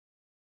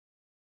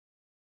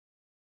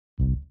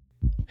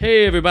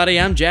Hey everybody,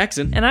 I'm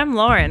Jackson. And I'm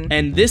Lauren.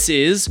 And this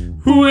is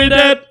Who It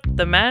At?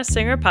 The Masked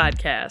Singer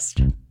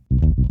Podcast.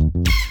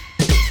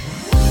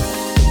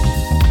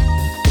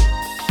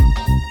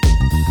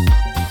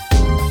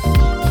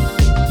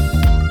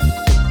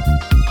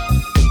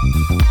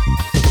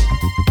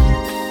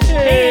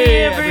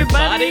 Hey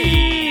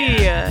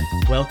everybody!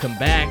 Welcome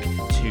back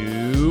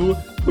to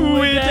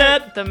Who It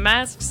At? The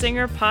Masked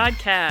Singer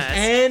Podcast.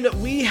 And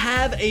we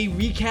have a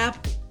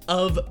recap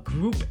of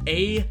Group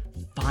A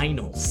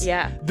finals.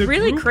 Yeah, The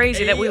really Group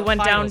crazy A that we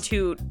went finals.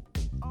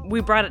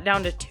 we brought it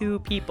down to 2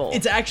 people.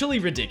 It's actually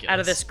ridiculous. Out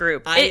of this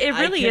group. I It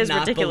really is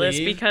cannot ridiculous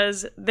believe-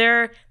 because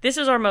this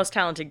is our most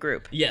talented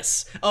group.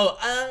 Yes. Well,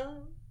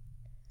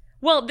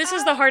 this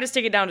is the hardest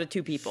to get down to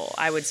 2 people,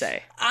 I would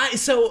say.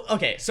 So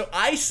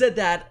I said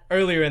that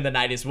earlier in the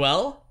night as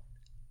well,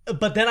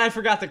 but then I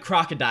forgot that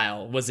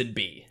Crocodile was in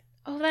B.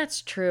 Oh,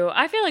 that's true.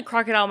 I feel like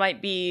Crocodile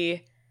might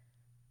be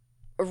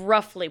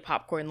roughly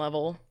popcorn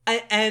level.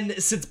 And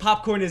since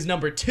Popcorn is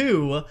number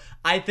 2,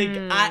 I think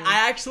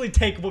I actually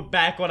take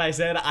back what I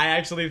said. I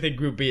actually think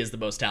Group B is the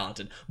most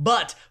talented.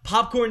 But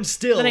Popcorn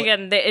still... Then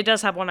again, it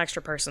does have one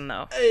extra person,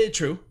 though.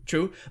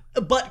 True.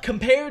 But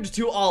compared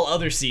to all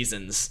other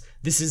seasons,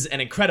 this is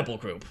an incredible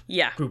group.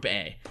 Yeah. Group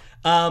A.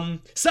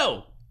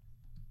 So,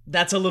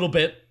 that's a little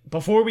bit.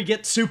 Before we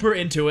get super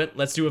into it,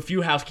 let's do a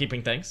few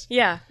housekeeping things.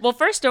 Yeah. Well,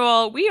 first of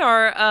all, we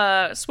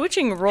are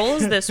switching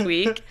roles this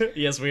week.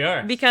 Yes, we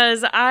are.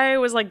 Because I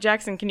was like,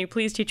 Jackson, can you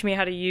please teach me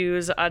how to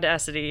use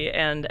Audacity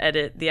and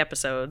edit the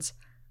episodes?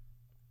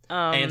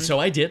 And so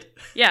I did.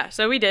 Yeah,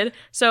 so we did.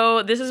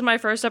 So this is my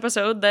first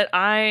episode that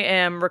I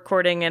am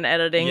recording and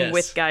editing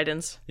with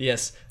guidance.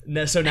 Yes.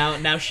 So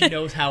now she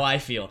knows how I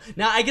feel.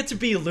 Now I get to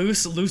be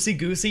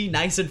loosey-goosey,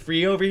 nice and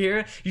free over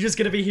here. You're just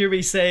going to hear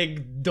me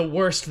saying the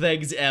worst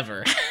things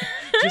ever.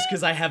 Just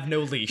because I have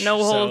no leash.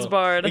 No holds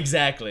barred.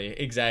 Exactly.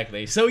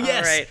 So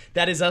yes, right.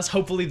 That is us.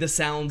 Hopefully this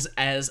sounds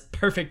as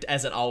perfect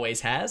as it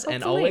always has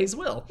and Hopefully. always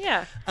will.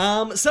 Yeah.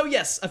 So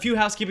yes, a few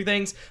housekeeping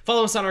things.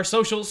 Follow us on our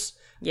socials.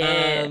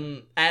 Yeah.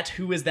 At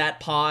Who Is That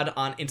Pod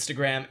on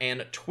Instagram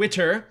and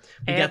Twitter.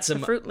 We got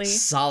some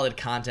solid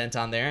content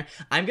on there.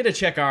 I'm gonna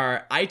check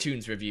our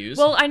iTunes reviews.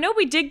 Well, I know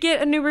we did get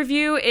a new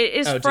review. It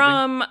is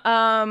from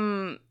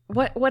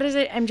what is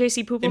it?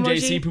 MJC Poop Emoji?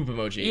 MJC Poop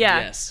Emoji. Yeah.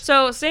 Yes.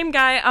 So same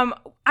guy.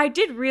 I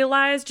did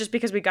realize just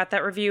because we got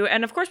that review,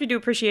 and of course we do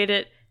appreciate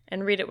it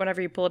and read it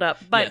whenever you pull it up.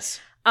 But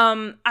yes.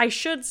 I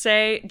should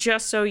say,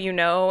 just so you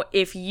know,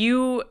 if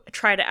you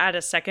try to add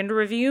a second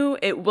review,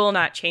 it will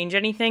not change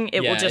anything.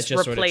 It will just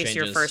replace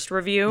your first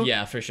review.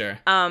 Yeah, for sure.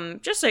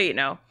 Just so you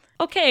know.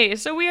 Okay,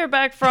 so we are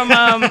back from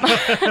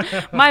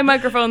my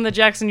microphone that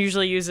Jackson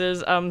usually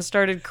uses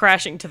started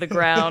crashing to the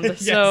ground.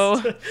 Yes.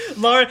 So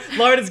Lauren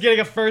is getting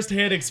a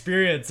first-hand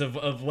experience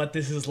of what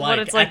this is like. What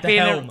it's like at the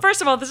being helm.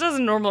 First of all, this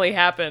doesn't normally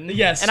happen.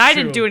 Yes, and I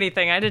true. didn't do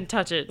anything. I didn't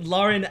touch it.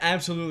 Lauren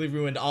absolutely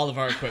ruined all of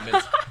our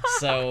equipment,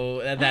 so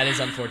that is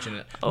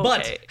unfortunate. Okay.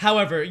 But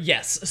however,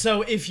 yes.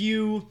 So if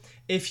you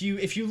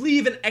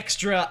leave an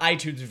extra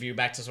iTunes review,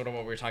 back to sort of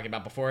what we were talking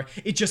about before,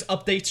 it just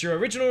updates your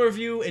original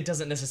review. It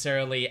doesn't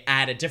necessarily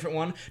add a different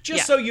one,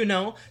 just so you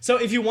know. So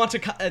if you want to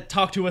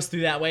talk to us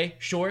through that way,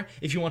 sure.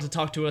 If you want to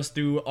talk to us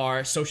through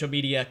our social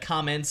media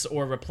comments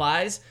or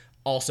replies,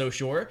 also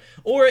sure.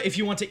 Or if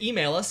you want to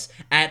email us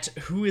at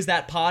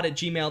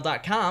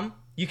whoisthatpod@gmail.com,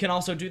 you can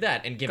also do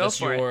that and give us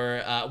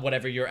your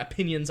whatever your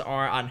opinions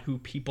are on who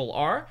people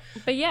are.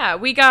 But yeah,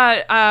 we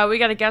got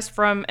a guest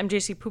from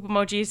MJC Poop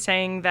Emoji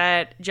saying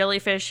that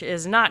Jellyfish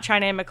is not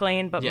China Anne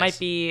McClain, but might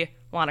be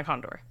Lana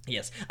Condor.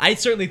 Yes, I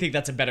certainly think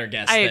that's a better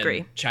guess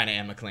than China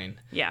Anne McClain.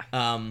 Yeah.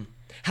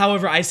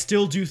 However, I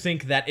still do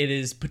think that it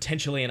is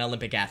potentially an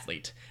Olympic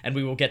athlete, and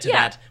we will get to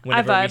that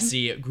whenever we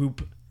see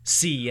Group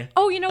C.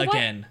 Oh, you know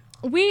again.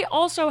 What? We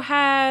also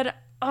had.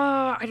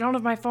 I don't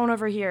have my phone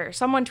over here.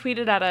 Someone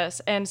tweeted at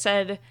us and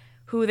said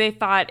who they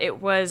thought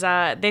it was.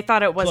 They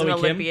thought it was Chloe an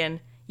Kim? Olympian.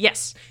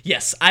 Yes.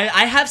 Yes,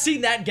 I have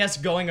seen that guess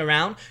going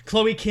around.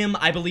 Chloe Kim,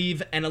 I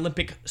believe, an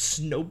Olympic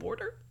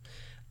snowboarder.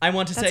 I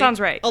want to say. That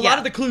sounds right. A lot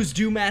of the clues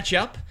do match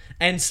up,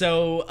 and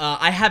so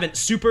I haven't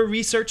super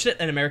researched it.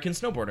 An American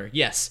snowboarder,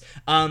 yes.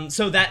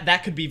 So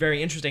that could be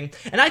very interesting,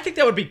 and I think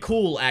that would be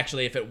cool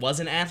actually if it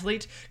was an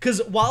athlete,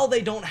 because while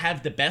they don't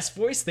have the best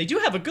voice, they do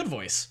have a good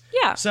voice.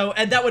 Yeah. So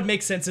and that would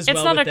make sense as well.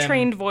 It's not with a them.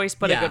 trained voice,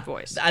 but a good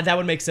voice. That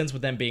would make sense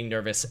with them being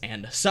nervous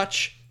and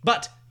such.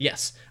 But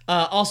yes,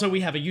 also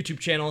we have a YouTube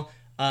channel.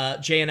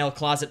 JNL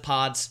Closet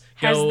Pods.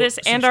 Has this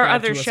and our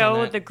other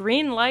show, The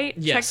Green Light.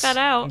 Yes. Check that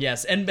out.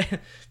 Yes, and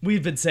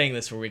we've been saying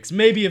this for weeks.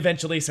 Maybe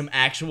eventually some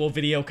actual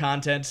video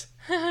content.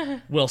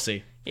 We'll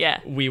see. Yeah.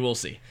 We will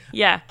see.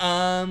 Yeah. What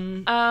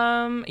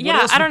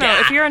yeah, else I we don't know.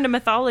 got? If you're into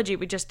mythology,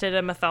 we just did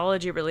a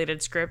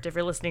mythology-related script. If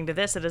you're listening to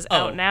this, it is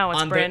out now.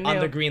 It's brand new. On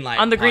the Green Light.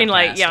 On the Green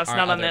Light, podcast, yes, our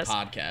not on other this.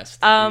 podcast.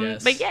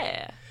 Yes. But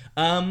yeah.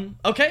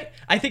 Okay.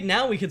 I think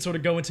now we can sort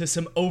of go into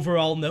some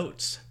overall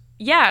notes.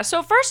 Yeah,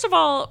 so first of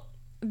all,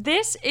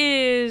 this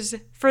is,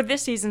 for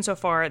this season so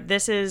far,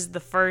 this is the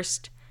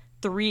first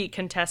 3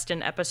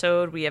 contestant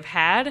episode we have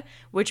had,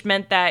 which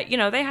meant that,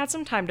 they had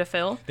some time to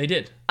fill. They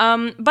did.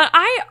 But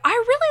I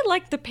really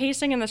liked the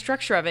pacing and the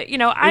structure of it.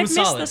 I missed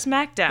solid. the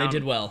SmackDown. They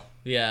did well.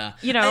 Yeah.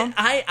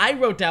 I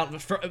wrote down,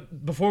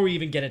 before we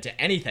even get into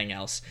anything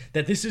else,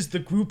 that this is the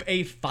Group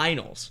A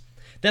finals.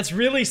 That's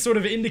really sort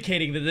of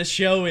indicating that this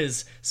show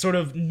is sort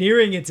of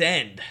nearing its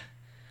end.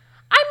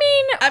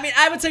 I mean,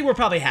 I would say we're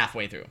probably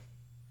halfway through.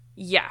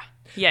 Yeah.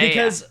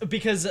 Because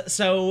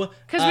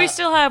we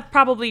still have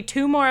probably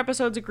 2 more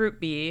episodes of Group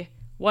B,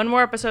 1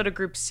 more episode of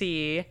Group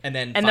C, and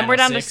then we're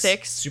down to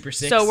 6. Super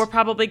 6. So we're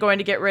probably going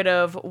to get rid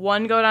of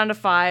 1 go down to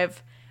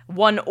 5,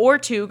 1 or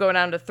 2 go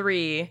down to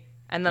 3,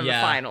 and then the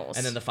finals.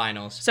 And then the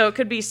finals. So it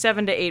could be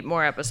 7 to 8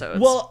 more episodes.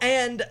 Well,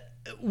 and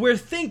we're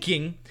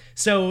thinking,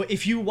 so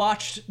if you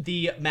watched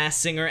The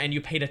Masked Singer and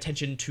you paid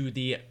attention to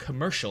the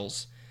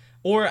commercials,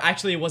 or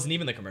actually it wasn't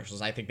even the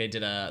commercials, I think they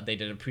did a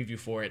preview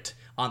for it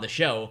on the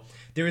show.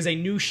 There is a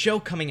new show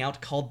coming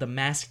out called The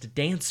Masked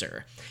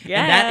Dancer.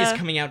 Yeah. And that is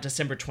coming out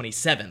December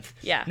 27th.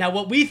 Yeah. Now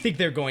what we think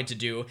they're going to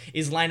do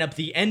is line up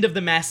the end of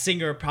The Masked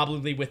Singer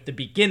probably with the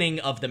beginning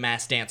of The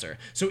Masked Dancer.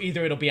 So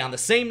either it'll be on the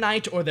same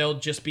night, or they'll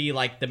just be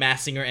like The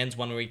Masked Singer ends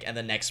one week and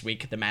the next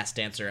week The Masked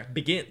Dancer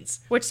begins.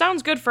 Which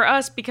sounds good for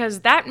us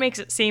because that makes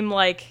it seem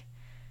like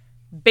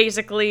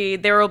basically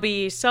there will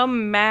be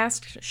some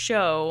masked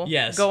show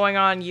going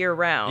on year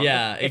round.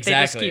 Yeah, exactly. If they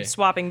just keep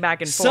swapping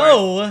back and forth.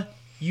 So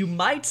you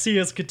might see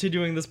us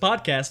continuing this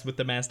podcast with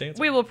The Masked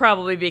Dancer. We will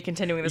probably be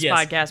continuing this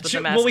podcast with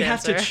The Masked Dancer. Will we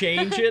have to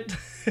change it?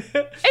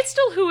 It's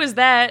still Who Is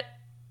That?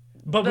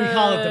 But we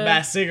call it The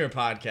Masked Singer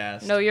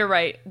podcast. No, you're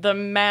right. The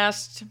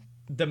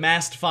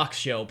Masked Fox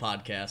Show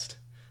podcast.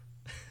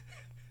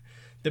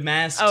 The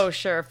Masked. Oh,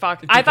 sure,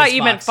 Fox. I thought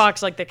you meant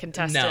Fox like the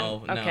contestant.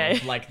 No, okay.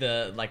 like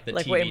the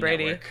TV Wayne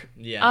Brady. network.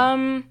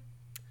 Yeah.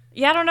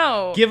 Yeah, I don't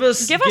know. Give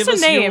us a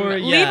name.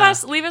 Leave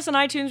us an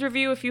iTunes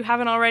review if you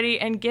haven't already,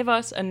 and give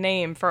us a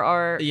name for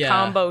our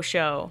combo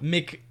show.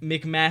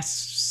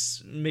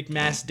 McMasked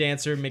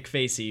Dancer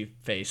McFacey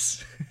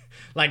Face.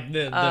 Like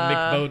the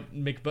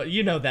McBoat,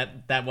 you know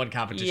that one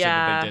competition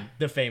that they did,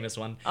 the famous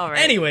one. All right.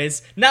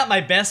 Anyways, not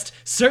my best,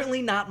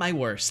 certainly not my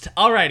worst.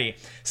 Alrighty,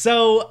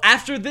 so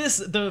after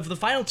this, the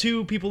final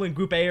 2 people in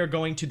Group A are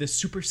going to the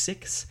Super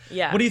 6.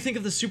 Yeah. What do you think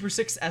of the Super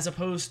 6 as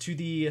opposed to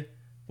the,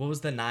 what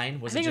was the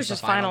 9? I think it was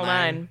just Final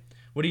 9.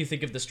 What do you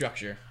think of the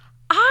structure?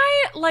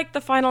 I like the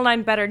Final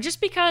 9 better,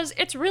 just because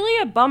it's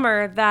really a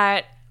bummer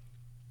that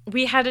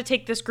we had to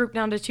take this group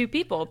down to 2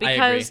 people. Because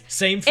I agree.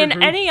 Same for in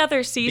Group any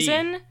other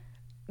season...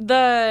 B.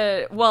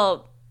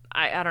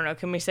 I don't know.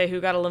 Can we say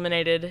who got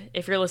eliminated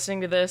if you're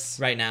listening to this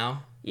right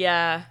now?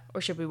 Yeah,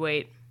 or should we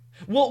wait?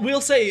 Well, we'll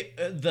say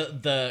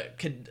the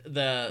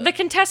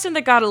contestant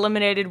that got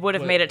eliminated would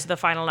have made it to the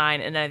final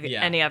 9 in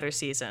any other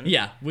season.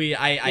 Yeah,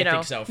 I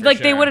think so. For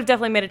they would have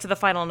definitely made it to the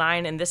final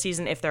 9 in this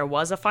season if there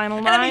was a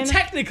final 9. And I mean,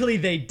 technically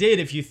they did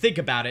if you think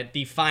about it.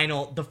 The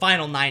final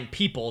 9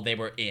 people they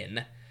were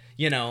in.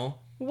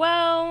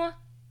 Well,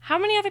 how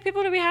many other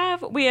people do we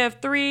have? We have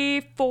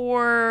 3,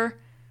 4.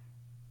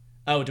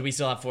 Oh, do we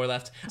still have 4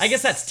 left? I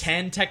guess that's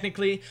 10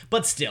 technically,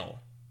 but still.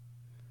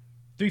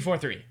 3, 4,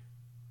 3.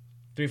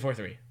 3, 4,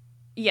 3.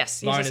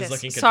 Yes. Lauren is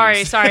looking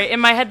confused. Sorry. In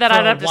my head that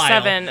added up to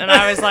 7, and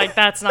I was like,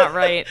 that's not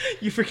right.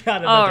 You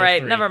forgot another All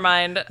right, 3. never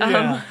mind.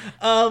 Yeah.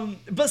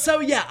 But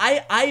so yeah,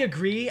 I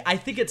agree. I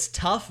think it's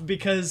tough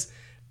because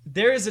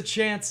there is a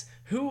chance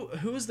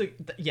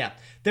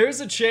there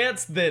is a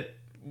chance that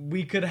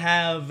we could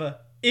have,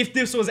 if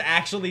this was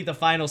actually the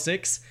final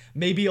 6,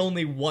 maybe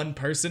only 1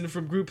 person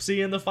from Group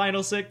C in the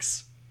final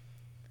 6.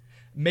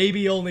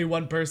 Maybe only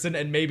 1 person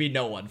and maybe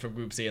no one from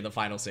Group C in the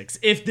final 6.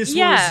 If this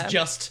was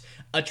just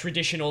a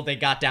traditional, they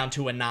got down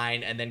to a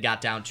 9 and then got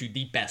down to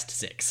the best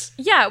 6.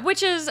 Yeah,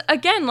 which is,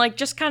 again, like,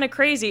 just kind of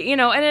crazy,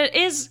 and it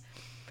is,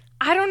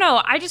 I don't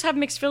know, I just have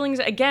mixed feelings,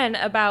 again,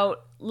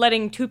 about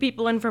letting 2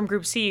 people in from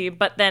Group C,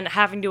 but then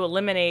having to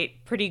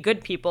eliminate pretty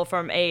good people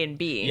from A and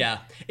B. Yeah,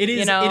 it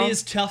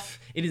is tough.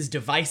 It is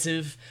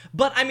divisive,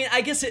 but I mean,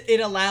 I guess it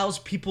allows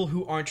people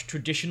who aren't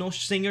traditional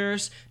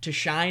singers to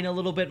shine a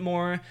little bit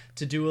more,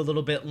 to do a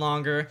little bit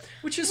longer,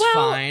 which is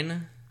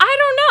fine. I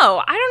don't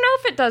know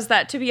if it does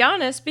that, to be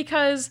honest,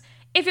 because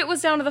if it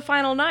was down to the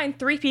final 9,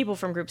 3 people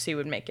from Group C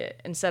would make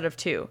it instead of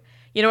 2.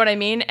 You know what I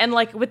mean? And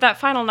like with that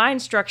final 9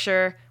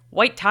 structure,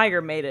 White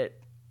Tiger made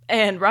it.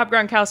 And Rob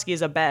Gronkowski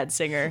is a bad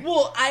singer.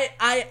 Well,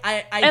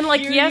 I and like,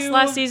 hear yes, you.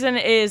 last season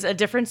is a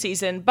different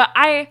season, but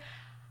I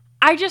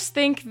just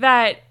think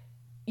that,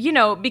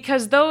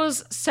 because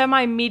those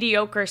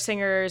semi-mediocre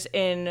singers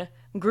in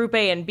Group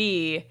A and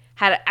B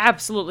had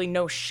absolutely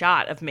no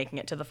shot of making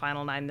it to the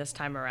final 9 this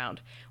time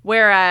around.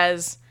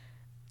 Whereas,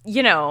 I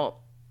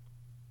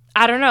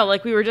don't know,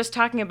 like we were just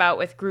talking about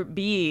with Group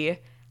B,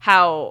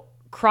 how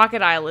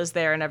Crocodile is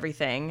there and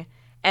everything.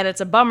 And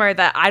it's a bummer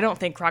that I don't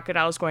think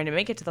Crocodile is going to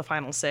make it to the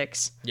final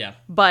 6. Yeah.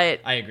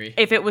 But I agree.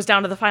 If it was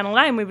down to the final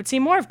 9, we would see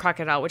more of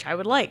Crocodile, which I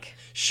would like.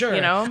 Sure.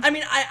 I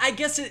mean, I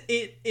guess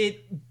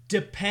it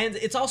depends.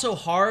 It's also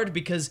hard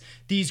because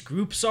these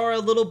groups are a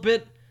little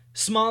bit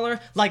smaller.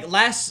 Like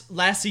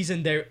last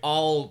season, they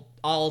all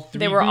all three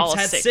They were groups all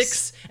had 6.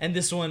 6, and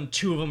this one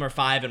 2 of them are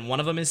 5 and one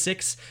of them is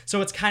 6.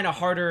 So it's kind of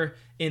harder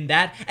in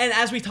that. And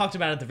as we talked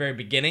about at the very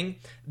beginning,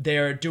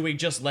 they're doing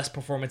just less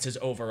performances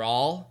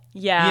overall.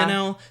 Yeah. You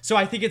know? So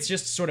I think it's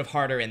just sort of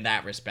harder in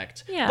that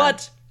respect. Yeah.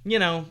 But, you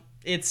know,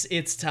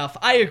 it's tough.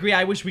 I agree.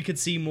 I wish we could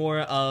see more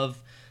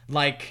of,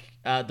 like,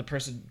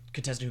 the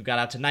contestant who got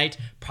out tonight.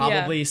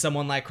 Probably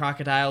someone like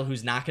Crocodile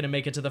who's not going to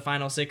make it to the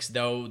final 6,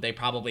 though they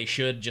probably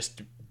should,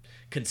 just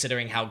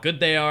considering how good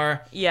they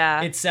are,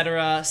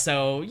 etc.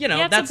 So, you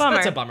know, that's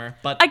a bummer.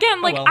 But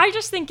again, like, I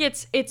just think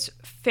it's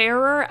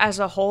fairer as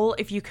a whole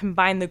if you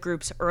combine the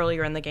groups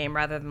earlier in the game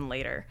rather than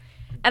later.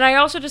 And I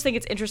also just think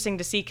it's interesting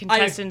to see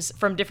contestants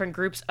from different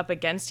groups up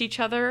against each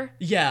other.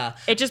 Yeah.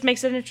 It just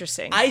makes it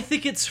interesting. I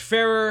think it's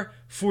fairer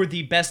for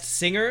the best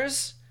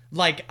singers.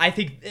 Like, I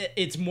think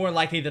it's more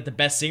likely that the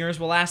best singers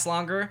will last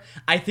longer.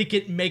 I think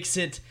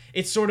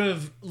it sort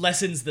of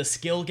lessens the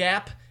skill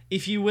gap,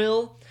 if you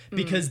will,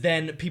 because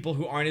then people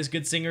who aren't as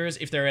good singers,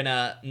 if they're in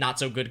a not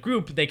so good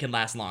group, they can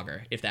last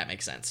longer, if that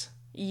makes sense.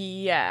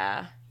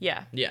 Yeah.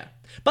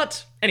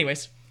 But,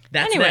 anyways,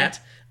 that's that.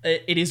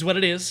 It is what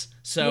it is,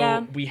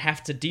 so we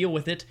have to deal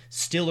with it.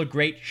 Still a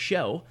great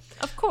show.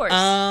 Of course.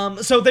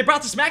 So they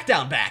brought the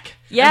SmackDown back.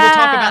 Yeah, and we'll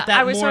talk about that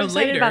I was more so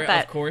excited later, about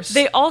that. of course.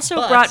 They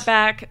also brought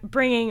back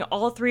bringing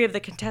all 3 of the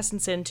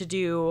contestants in to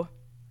do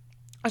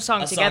a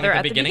song together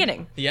at the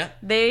beginning. Yeah.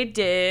 They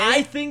did.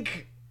 I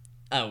think...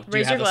 Oh, do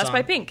Raise you have Your Glass song?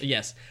 by Pink.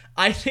 Yes.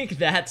 I think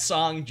that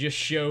song just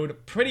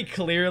showed pretty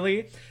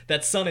clearly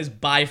that Sun is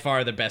by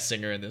far the best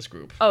singer in this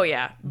group. Oh,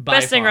 yeah.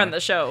 Best singer on the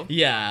show.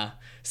 Yeah.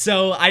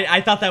 So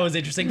I thought that was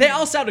interesting. They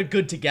all sounded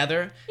good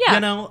together, you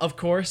know, of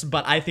course,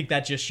 but I think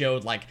that just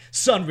showed, like,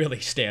 Sun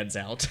really stands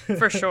out.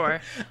 For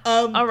sure.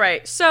 All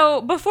right,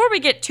 so before we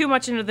get too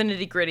much into the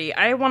nitty-gritty,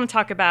 I want to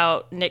talk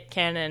about Nick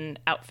Cannon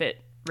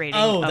outfit rating.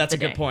 Oh, that's a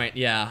good point.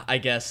 Yeah, I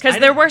guess. Because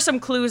there were some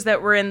clues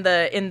that were in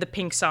the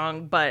Pink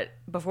song, but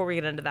before we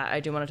get into that,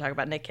 I do want to talk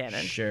about Nick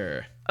Cannon.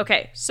 Sure.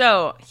 Okay,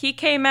 so he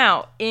came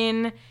out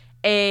in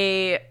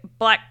a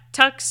black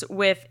tux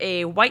with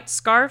a white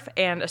scarf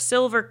and a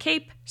silver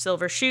cape,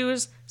 silver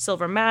shoes,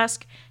 silver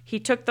mask. He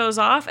took those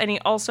off, and he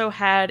also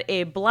had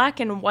a black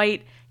and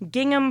white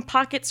gingham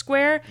pocket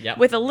square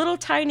with a little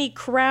tiny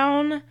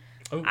crown.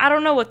 Oh. I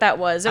don't know what that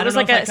was. It was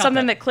like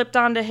something that clipped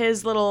onto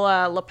his little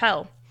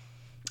lapel.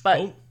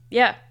 But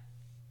yeah.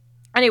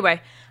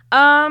 Anyway,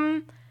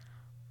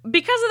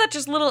 because of that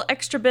just little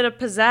extra bit of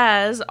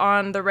pizzazz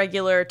on the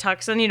regular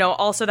tux, and, you know,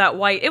 also that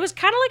white, it was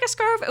kind of like a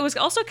scarf. It was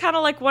also kind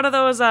of like one of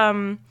those,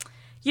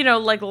 you know,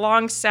 like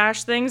long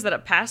sash things that a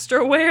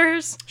pastor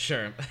wears.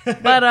 Sure.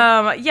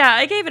 But, yeah,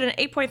 I gave it an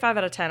 8.5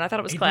 out of 10. I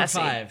thought it was classy.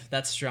 8.5.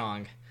 That's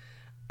strong.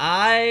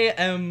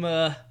 I'm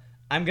going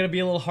to be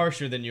a little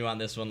harsher than you on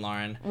this one,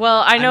 Lauren.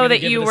 Well, I know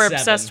that you were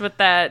obsessed with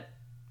that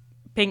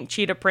pink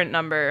cheetah print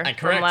number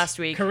from last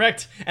week.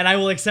 Correct. And I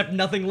will accept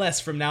nothing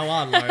less from now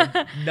on, Lauren.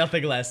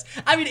 Nothing less.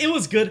 I mean, it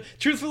was good.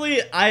 Truthfully,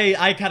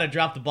 I kind of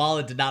dropped the ball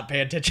and did not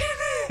pay attention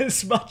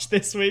as much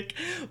this week.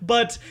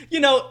 But, you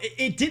know,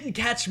 it didn't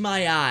catch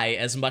my eye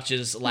as much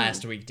as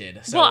last week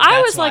did. So well,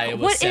 I was like, was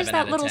what is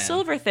that little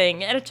silver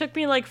thing? And it took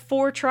me like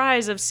 4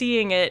 tries of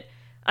seeing it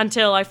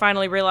until I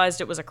finally realized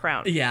it was a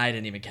crown. Yeah, I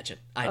didn't even catch it.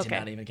 I did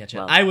not even catch it.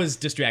 Well, I was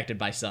distracted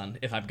by Sun,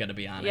 if I'm going to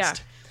be honest.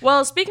 Yeah.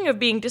 Well, speaking of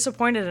being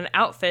disappointed in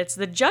outfits,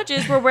 the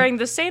judges were wearing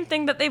the same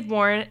thing that they've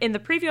worn in the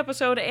preview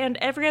episode and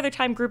every other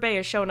time Group A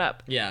has shown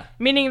up. Yeah.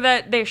 Meaning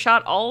that they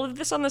shot all of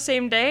this on the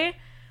same day,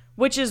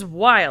 which is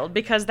wild,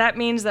 because that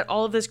means that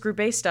all of this Group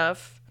A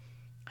stuff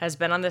has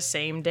been on the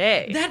same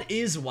day. That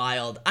is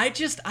wild. I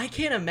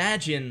can't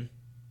imagine.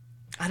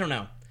 I don't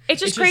know. It's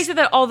just crazy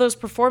that all those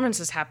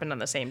performances happened on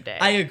the same day.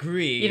 I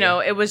agree. You know,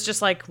 it was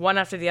just like one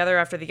after the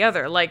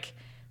other. Like,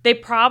 they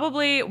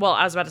probably, well,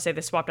 I was about to say they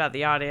swapped out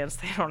the audience.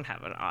 They don't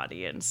have an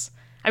audience.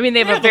 I mean,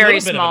 they have a very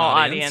small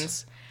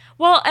audience.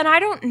 Well, and I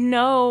don't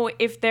know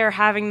if they're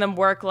having them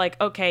work like,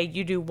 okay,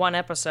 you do one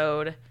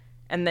episode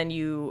and then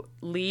you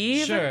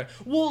leave. Sure.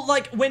 Well,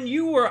 like, when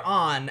you were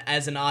on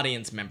as an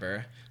audience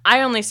member.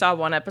 I only saw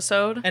one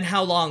episode. And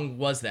how long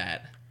was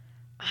that?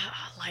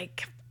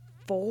 Like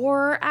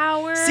 4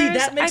 hours. See,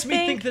 that makes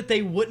me think that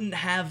they wouldn't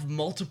have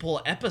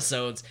multiple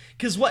episodes.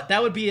 Because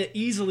that would be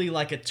easily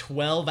like a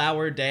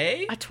 12-hour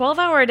day? A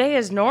 12-hour day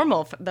is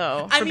normal,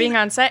 though, for being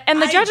on set.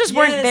 And the judges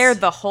weren't there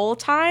the whole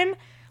time.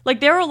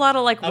 Like, there were a lot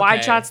of, like,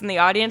 wide shots in the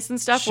audience and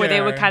stuff where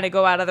they would kind of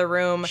go out of the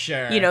room.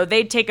 Sure. You know,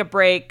 they'd take a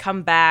break,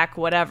 come back,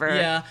 whatever.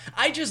 Yeah.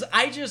 I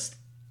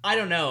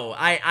don't know.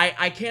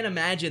 I can't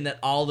imagine that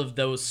all of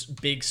those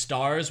big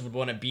stars would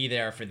want to be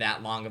there for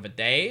that long of a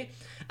day.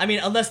 I mean,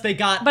 unless they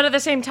got... But at the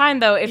same time,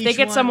 though, if they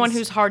get someone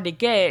who's hard to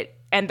get,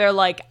 and they're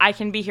like, I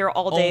can be here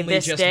all day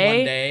this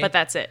day, but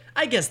that's it.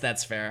 I guess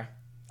that's fair.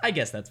 I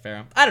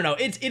don't know.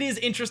 It is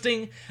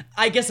interesting.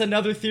 I guess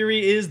another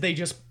theory is they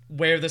just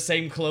wear the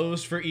same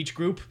clothes for each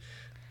group,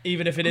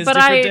 even if it is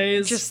different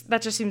days.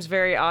 That just seems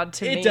very odd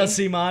to me. It does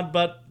seem odd,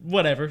 but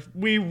whatever.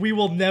 We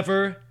will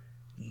never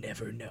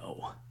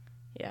know.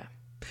 Yeah.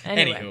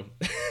 Anyway.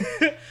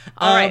 Anywho.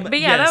 All right. But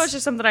yeah, that was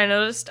just something I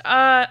noticed.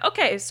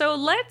 Okay, so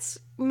let's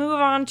move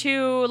on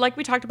to, like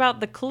we talked about,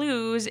 the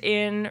clues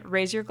in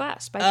Raise Your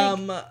Glass by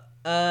Pink.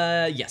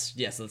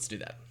 Yes, let's do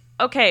that.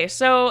 Okay,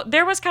 so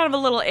there was kind of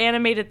a little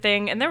animated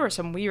thing, and there were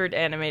some weird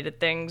animated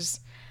things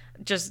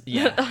just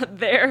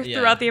there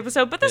throughout the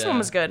episode, but this one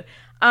was good.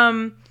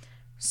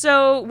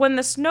 So when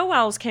the Snow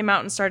Owls came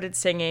out and started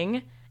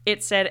singing,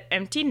 it said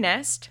Empty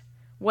Nest.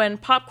 When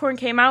Popcorn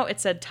came out,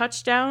 it said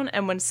Touchdown,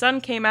 and when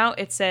Sun came out,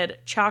 it said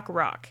Chalk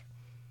Rock.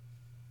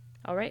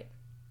 All right.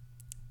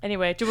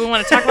 Anyway, do we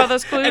want to talk about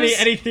those clues?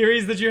 Any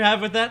theories that you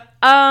have with that?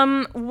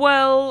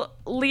 Well,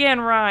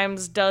 Leanne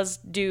Rimes does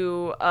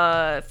do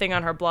a thing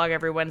on her blog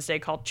every Wednesday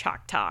called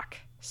Chalk Talk,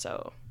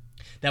 so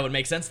that would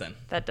make sense then.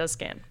 That does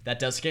scan.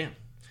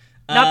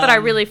 Not that I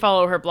really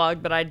follow her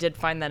blog, but I did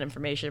find that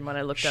information when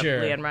I looked up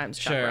Leanne Rimes'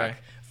 Chalk Rock.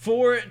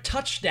 For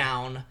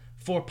Touchdown,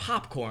 for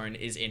Popcorn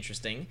is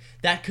interesting.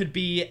 That could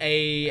be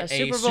a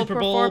Super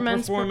Bowl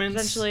performance.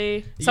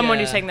 Potentially. Someone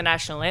who sang the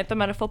national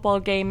anthem at a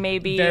football game,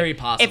 maybe. Very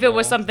possible. If it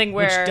was something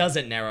where... Which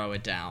doesn't narrow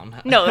it down.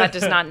 No, that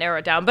does not narrow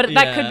it down. But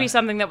that could be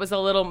something that was a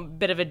little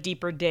bit of a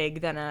deeper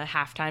dig than a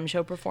halftime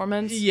show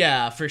performance.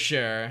 Yeah, for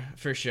sure.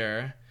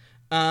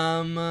 Yeah,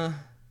 I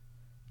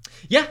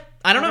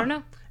don't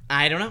know.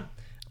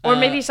 Or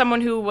maybe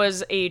someone who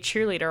was a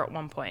cheerleader at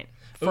one point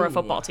for a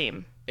football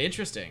team.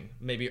 Interesting.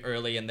 Maybe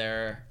early in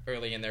their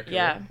career.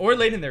 Yeah. Or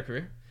late in their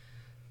career.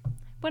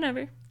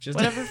 Whatever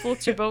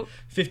floats your boat.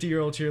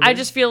 50-year-old cheerleader. I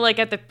just feel like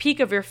at the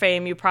peak of your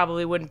fame, you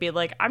probably wouldn't be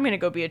like, I'm going to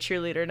go be a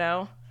cheerleader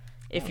now.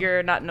 If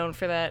you're not known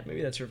for that.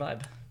 Maybe that's your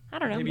vibe. I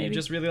don't know. Maybe you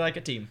just really like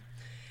a team.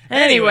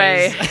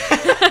 Anyway.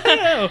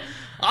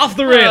 Off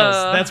the rails.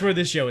 That's where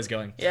this show is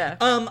going. Yeah.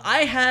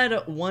 I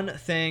had one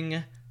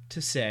thing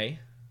to say.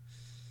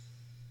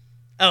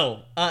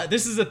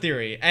 This is a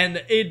theory,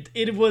 and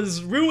it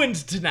was ruined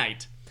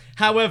tonight.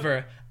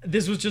 However,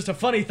 this was just a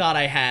funny thought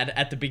I had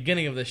at the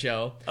beginning of the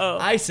show.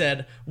 I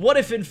said, what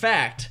if in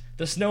fact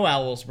the Snow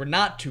Owls were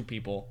not two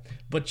people,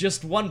 but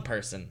just one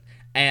person?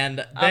 And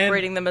then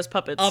operating them as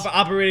puppets.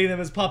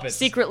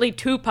 Secretly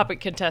two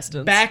puppet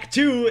contestants. Back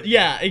to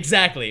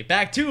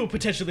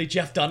potentially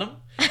Jeff Dunham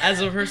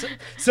as a person.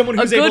 Someone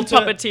who's able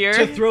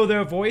to throw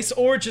their voice,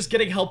 or just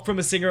getting help from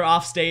a singer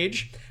off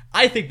stage.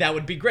 I think that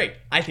would be great.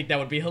 I think that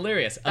would be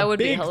hilarious. That would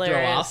be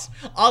hilarious.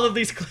 Throw off. All of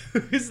these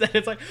clues that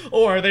it's like,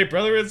 are they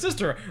brother and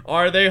sister?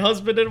 Are they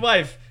husband and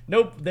wife?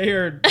 Nope, they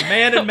are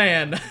man and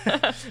man.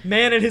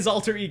 Man and his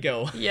alter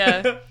ego.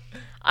 Yeah.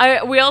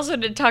 We also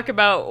did talk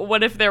about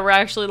what if there were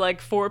actually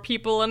like 4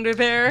 people under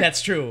there.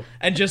 That's true.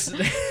 And just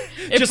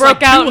it just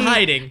broke like out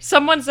hiding.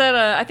 Someone said,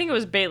 I think it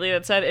was Bailey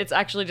that said it's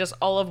actually just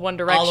all of One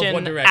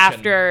Direction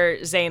after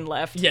Zayn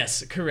left.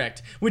 Yes,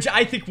 correct. Which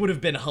I think would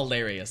have been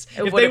hilarious.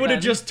 If they would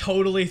have just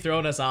totally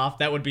thrown us off,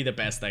 that would be the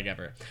best thing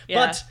ever.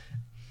 Yeah. But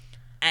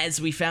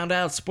as we found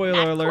out,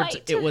 spoiler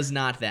alert, it was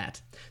not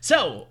that.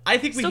 So, I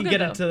think we can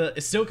get into...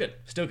 It's still good.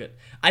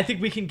 I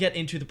think we can get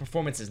into the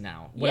performances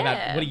now.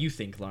 What do you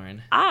think,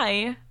 Lauren?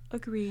 I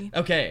agree.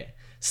 Okay.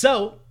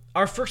 So,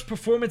 our first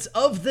performance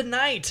of the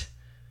night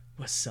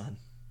was Sun.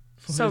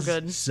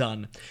 Good.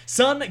 Sun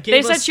gave us...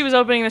 They said she was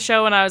opening the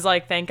show, and I was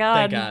like, thank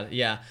God. Thank God,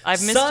 yeah.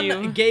 I've missed you.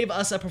 Sun gave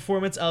us a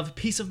performance of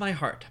Piece of My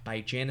Heart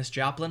by Janis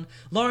Joplin.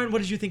 Lauren,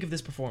 what did you think of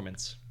this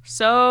performance?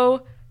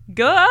 So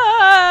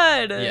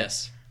good!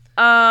 Yes.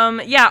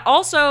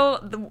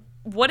 Also...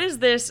 What is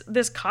this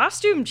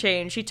costume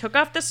change? She took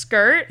off the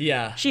skirt.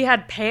 Yeah. She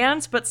had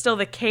pants, but still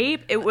the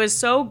cape. It was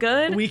so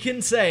good. We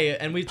can say,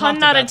 and we pun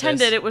talked not about intended.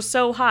 this. It was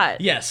so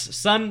hot. Yes,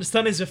 Sun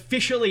is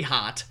officially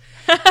hot.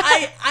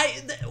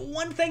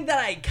 One thing that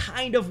I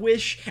kind of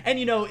wish, and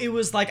it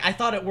was like, I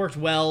thought it worked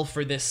well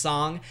for this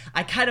song.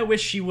 I kind of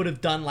wish she would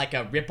have done like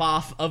a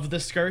ripoff of the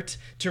skirt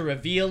to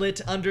reveal it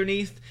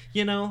underneath,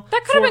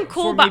 That could have been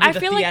cool, but I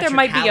feel like there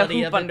might be a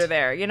hoop under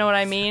there. You know what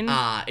I mean?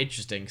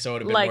 Interesting. So it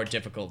would have been more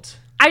difficult.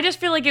 I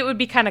just feel like it would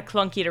be kind of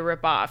clunky to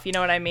rip off. You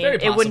know what I mean?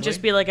 It wouldn't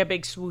just be like a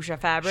big swoosh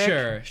of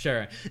fabric.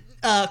 Sure.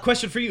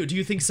 Question for you. Do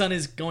you think Sun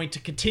is going to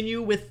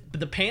continue with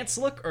the pants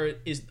look, or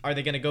are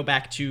they going to go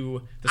back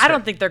to the skirt? I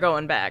don't think they're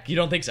going back. You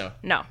don't think so?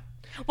 No.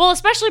 Well,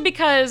 especially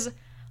because,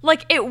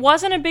 it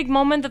wasn't a big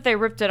moment that they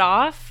ripped it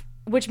off,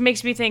 which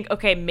makes me think,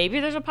 okay, maybe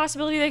there's a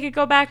possibility they could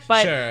go back,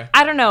 but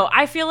I don't know.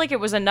 I feel like it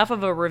was enough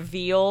of a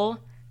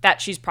reveal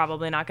that she's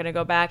probably not going to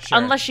go back,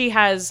 unless she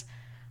has...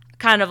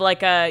 kind of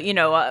like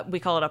we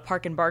call it a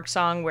Park and Bark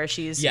song where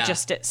she's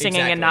just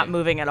singing and not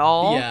moving at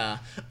all. Yeah.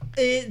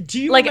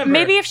 Do you remember?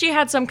 Maybe if she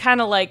had some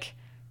kind of I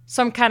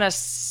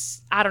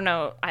don't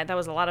know. That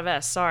was a lot of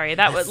S. Sorry.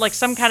 That was like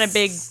some kind of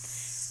big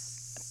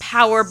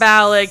power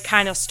ballad,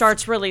 kind of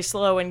starts really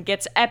slow and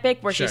gets epic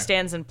where she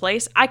stands in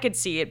place. I could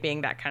see it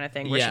being that kind of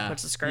thing where she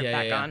puts the skirt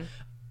back on.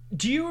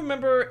 Do you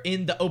remember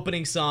in the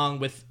opening song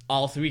with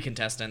all 3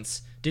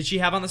 contestants, did she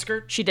have on the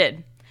skirt? She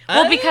did.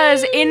 Well,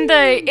 because in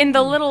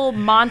the little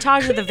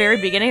montage at the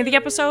very beginning of the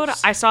episode,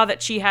 I saw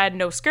that she had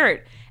no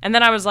skirt. And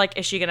then I was like,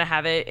 is she going to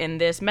have it in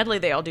this medley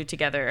they all do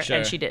together?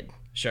 And she did.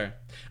 Sure.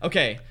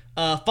 Okay,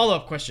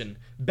 follow-up question.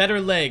 Better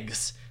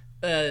legs,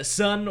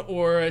 Sun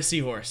or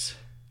Seahorse?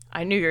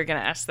 I knew you were going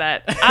to ask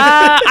that.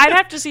 I'd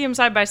have to see them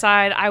side by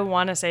side. I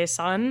want to say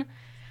Sun.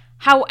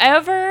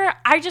 However,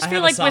 I just I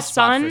feel have a like soft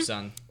spot for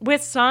Sun.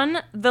 with Sun,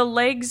 the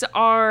legs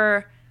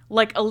are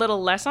like a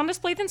little less on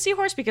display than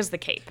Seahorse because of the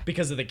cape.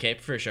 Because of the cape,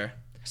 for sure.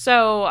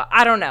 So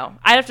I don't know.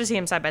 I'd have to see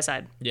him side by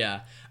side. Yeah.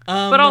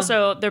 But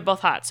also, they're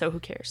both hot, so who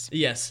cares?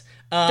 Yes.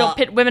 Don't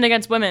pit women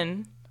against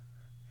women.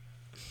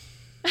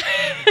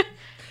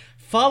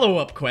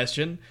 Follow-up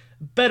question.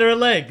 Better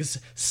legs,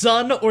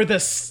 Sun or the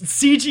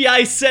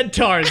CGI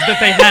centaurs that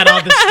they had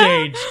on the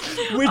stage?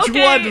 Which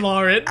one,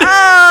 Lauren?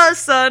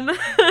 Sun.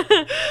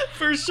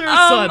 For sure,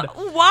 Sun.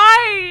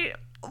 Why?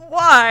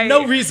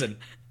 No reason.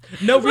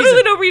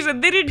 Literally no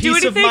reason. They didn't do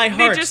Piece of anything. My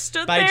Heart They just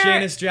stood by there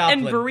Janis Joplin.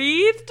 and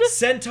breathed.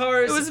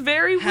 Centaurs It was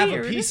very have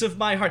weird. a piece of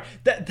my heart.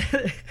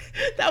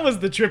 That was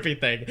the trippy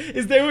thing.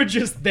 Is they were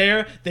just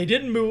there. They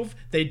didn't move.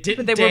 They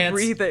didn't But they dance. were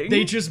breathing.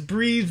 They just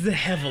breathed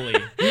heavily.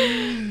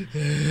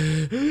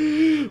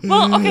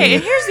 Well, okay,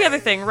 and here's the other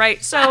thing,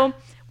 right? So,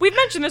 we've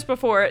mentioned this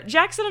before.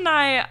 Jackson and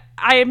I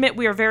admit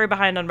we are very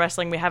behind on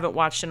wrestling. We haven't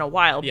watched in a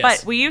while.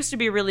 Yes. But we used to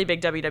be really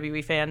big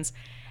WWE fans.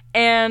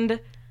 And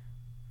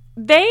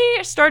they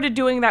started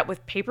doing that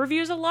with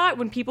pay-per-views a lot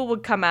when people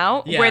would come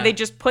out, Yeah. where they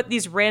just put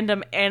these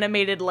random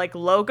animated, like,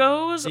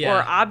 logos Yeah.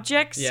 or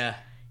objects Yeah.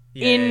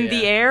 in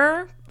the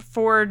air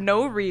for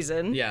no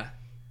reason. Yeah.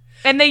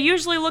 And they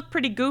usually look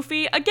pretty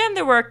goofy. Again,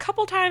 there were a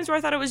couple times where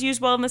I thought it was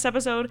used well in this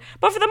episode,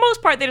 but for the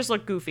most part, they just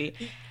look goofy.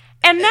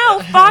 And now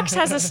Fox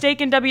has a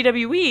stake in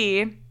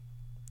WWE,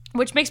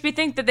 which makes me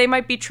think that they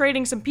might be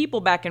trading some people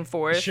back and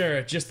forth.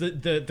 Sure, just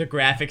the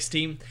graphics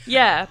team.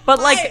 Yeah, but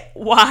like,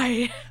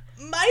 why?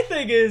 My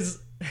thing is,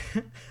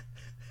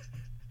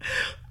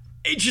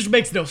 it just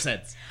makes no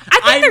sense. I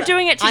think they're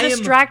doing it to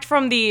distract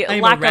from the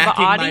lack of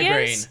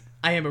audience.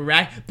 I am a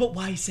rack, but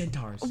why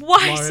centaurs?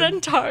 Why Lauren?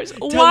 centaurs?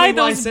 Tell Why me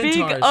those why big,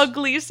 centaurs.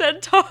 ugly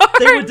centaurs?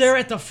 They were there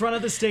at the front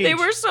of the stage. They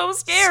were so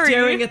scary.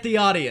 staring at the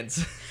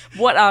audience.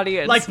 What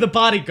audience? Like the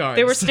bodyguards.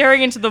 They were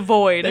staring into the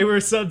void. They were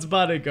Sun's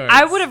bodyguards.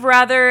 I would have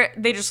rather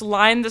they just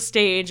lined the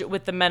stage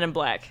with the Men in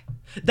Black.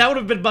 That would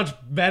have been much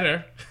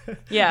better.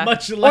 Yeah.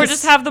 Much less. Or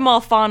just have them all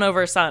fawn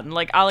over Sun.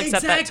 Like, I'll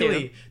accept that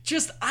too.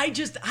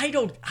 I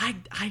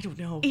don't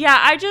know. Yeah,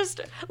 I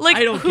just, like,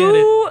 I don't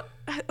get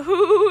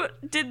who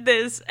did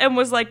this and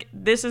was like,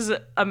 this is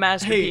a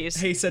masterpiece?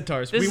 Hey,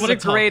 centaurs. This we is wanna a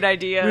talk. great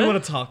idea. We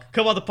want to talk.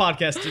 Come on the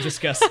podcast to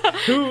discuss.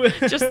 Who?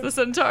 Just the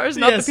centaurs,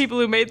 not Yes. the people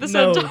who made the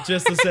No, centaurs.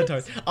 just the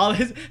centaurs.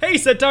 Hey,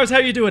 centaurs, how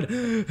you doing?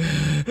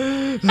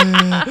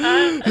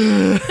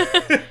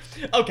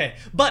 Okay,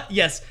 but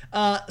yes,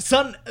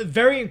 Sun,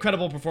 very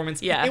incredible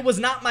performance. Yeah. It was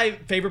not my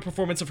favorite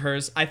performance of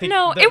hers. I think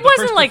No, the it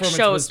wasn't first like performance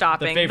show was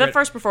stopping. the The favorite.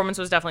 first performance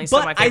was definitely still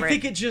my But I favorite.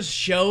 think it just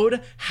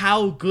showed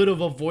how good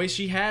of a voice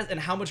she has and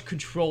how much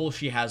control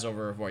she has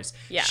over her voice.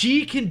 Yeah.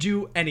 She can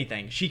do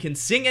anything. She can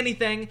sing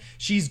anything.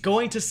 She's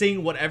going to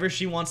sing whatever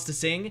she wants to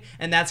sing,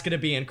 and that's going to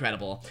be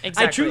incredible.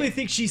 Exactly. I truly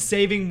think she's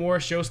saving more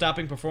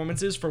show-stopping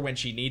performances for when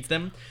she needs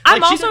them.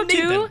 I'm Like, she also, doesn't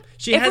need too, them.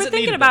 She if we're hasn't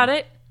thinking needed about them.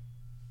 it,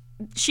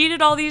 she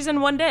did all these in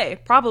one day,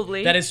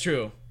 probably. That is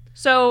true.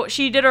 So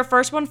she did her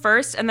first one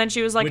first, and then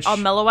she was like, Which- I'll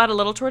mellow out a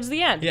little towards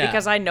the end, Yeah.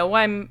 because I know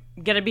I'm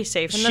going to be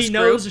safe in this She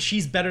group. knows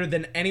she's better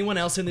than anyone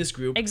else in this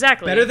group.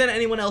 Exactly. Better than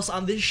anyone else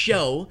on this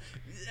show.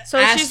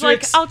 So she's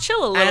like, I'll chill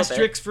a little bit.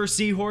 Asterisks for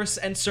Seahorse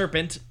and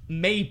Serpent,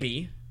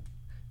 maybe.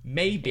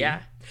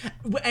 Yeah.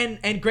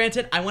 And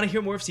granted, I want to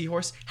hear more of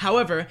Seahorse.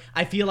 However,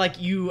 I feel like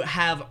you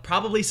have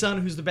probably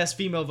Sun, who's the best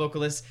female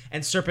vocalist,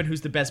 and Serpent,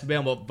 who's the best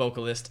male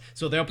vocalist.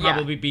 So they'll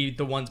probably be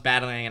the ones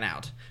battling it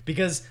out.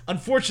 Because,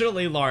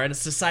 unfortunately, Lauren,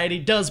 society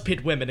does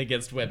pit women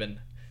against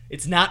women.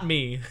 It's not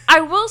me.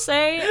 I will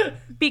say,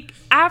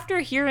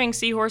 after hearing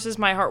Seahorse's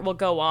My Heart Will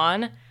Go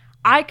On,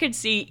 I could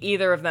see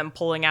either of them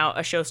pulling out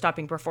a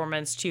show-stopping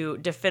performance to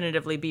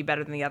definitively be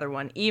better than the other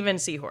one, even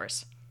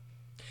Seahorse.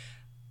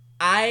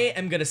 I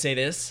am going to say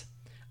this.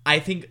 I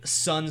think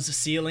Sun's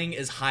ceiling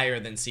is higher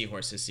than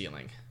Seahorse's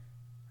ceiling.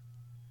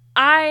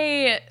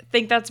 I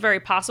think that's very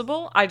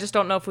possible. I just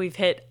don't know if we've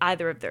hit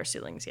either of their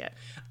ceilings yet.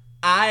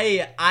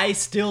 I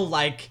still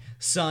like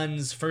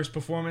Sun's first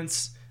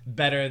performance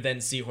better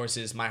than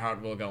Seahorse's My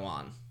Heart Will Go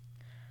On.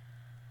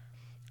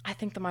 I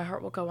think the My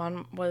Heart Will Go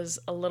On was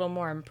a little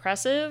more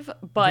impressive,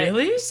 but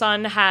Really?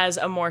 Sun has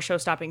a more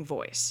show-stopping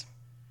voice.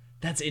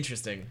 That's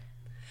interesting.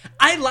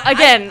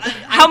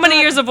 How many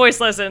years of voice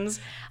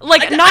lessons?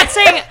 Like, not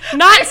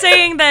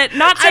saying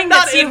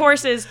that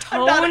Seahorse's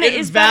I'm not tone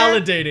is better.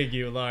 invalidating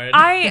you, Lauren.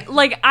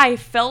 I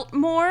felt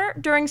more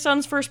during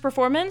Sun's first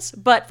performance,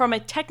 but from a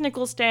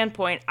technical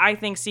standpoint, I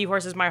think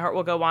Seahorse's My Heart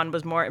Will Go On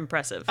was more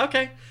impressive.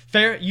 Okay,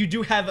 fair. You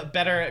do have a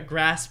better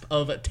grasp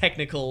of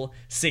technical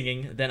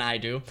singing than I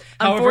do.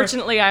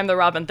 Unfortunately, I'm the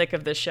Robin Thicke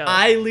of this show.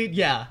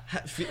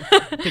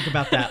 Think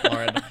about that,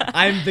 Lauren.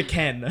 I'm the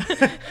Ken.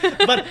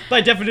 But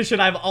by definition,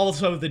 I'm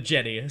also the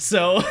Jenny.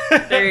 So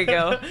there you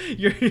go.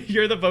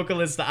 You're the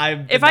vocalist.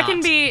 I'm the If not.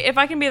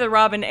 I can be the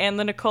Robin and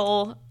the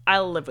Nicole,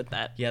 I'll live with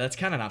that. Yeah, that's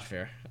kind of not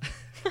fair.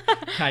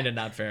 Kind of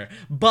not fair.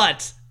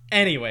 But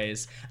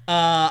anyways,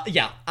 Sun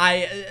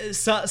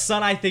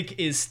I think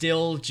is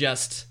still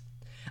just.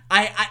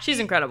 She's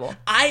incredible.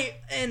 I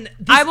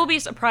will be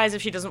surprised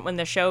if she doesn't win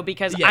the show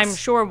because I'm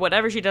sure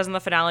whatever she does in the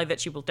finale that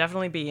she will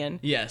definitely be in.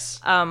 Yes.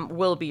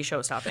 Will be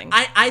show-stopping.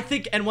 I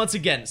think, and once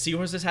again,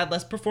 Seahorse has had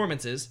less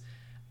performances.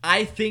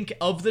 I think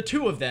of the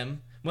two of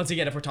them, once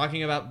again, if we're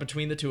talking about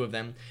between the two of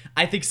them,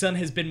 I think Sun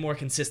has been more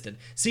consistent.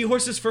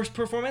 Seahorse's first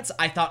performance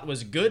I thought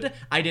was good.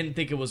 I didn't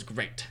think it was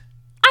great.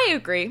 I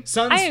agree.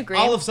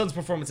 All of Sun's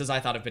performances I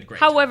thought have been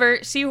great. However,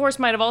 Seahorse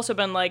might have also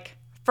been like,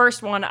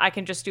 first one, I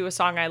can just do a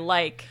song I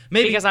like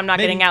because I'm not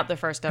getting out the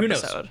first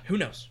episode. Who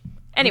knows?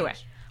 Anyway.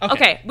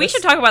 Okay, we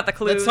should talk about the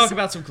clues. Let's talk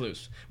about some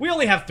clues. We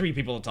only have 3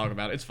 people to talk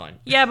about. It's fine.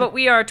 Yeah, but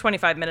we are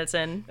 25 minutes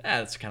in.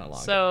 That's kind of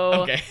long. So,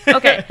 okay.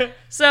 Okay.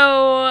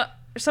 So,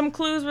 some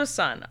clues with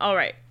Sun. All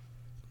right.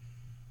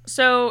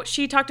 So,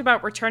 she talked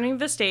about returning to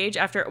the stage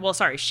after... Well,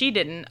 sorry, she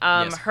didn't.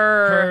 Yes.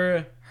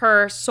 Her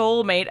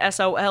soulmate,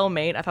 S-O-L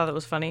mate, I thought that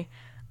was funny,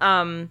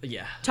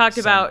 talked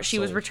about she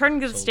was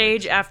returning to the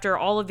stage after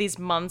all of these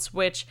months,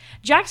 which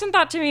Jackson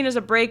thought to mean as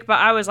a break, but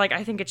I was like,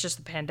 I think it's just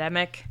the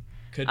pandemic.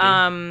 Could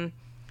be.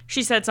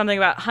 She said something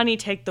about honey,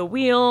 take the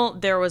wheel.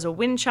 There was a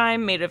wind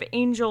chime made of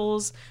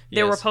angels.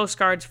 There were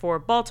postcards for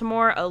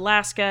Baltimore,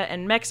 Alaska,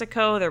 and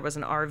Mexico. There was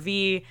an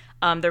RV.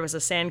 There was a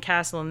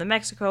sandcastle in the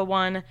Mexico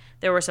one.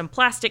 There were some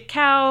plastic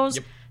cows.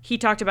 Yep. He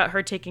talked about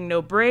her taking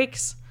no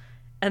breaks.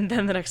 And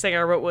then the next thing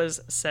I wrote was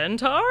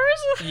centaurs?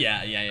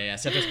 Yeah.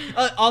 Centaurs.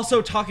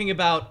 Also talking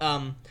about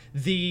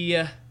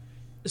the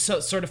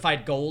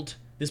certified gold.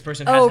 This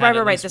person has had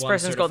right. This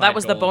person's gold. That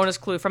was the bonus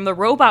clue from the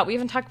robot. We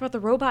haven't talked about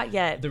the robot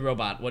yet. The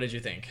robot. What did you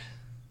think?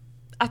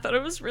 I thought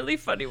it was really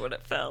funny when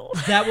it fell.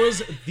 That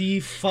was the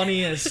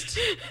funniest.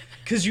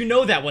 Because you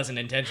know that wasn't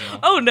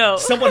intentional. Oh, no.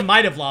 Someone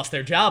might have lost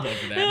their job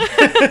over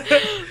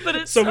that. But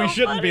it's so we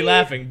shouldn't funny. be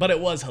laughing, but it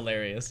was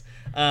hilarious.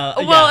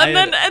 Nick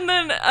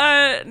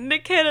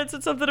Cannon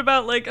said something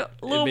about, like,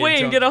 Lil Wayne,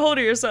 drunk. Get a hold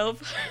of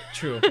yourself.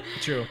 True.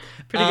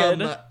 Pretty good.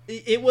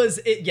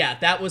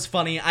 That was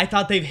funny. I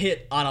thought they've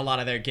hit on a lot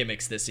of their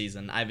gimmicks this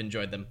season. I've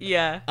enjoyed them.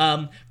 Yeah.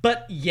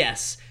 But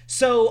yes.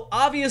 So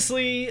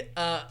obviously,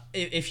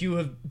 if you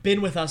have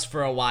been with us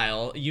for a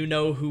while, you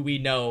know who we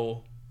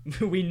know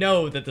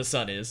that the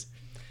Sun is.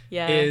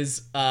 Yeah.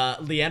 Is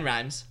LeAnn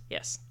Rimes.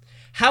 Yes.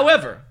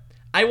 However,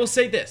 I will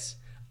say this.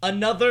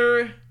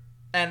 Another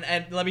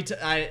and let me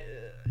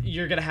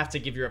you're going to have to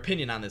give your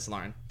opinion on this,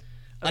 Lauren.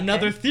 Okay.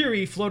 Another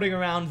theory floating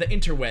around the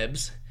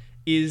interwebs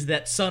is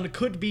that Sun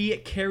could be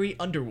Carrie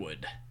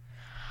Underwood.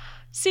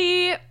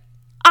 See,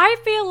 I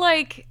feel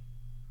like,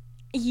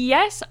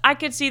 yes, I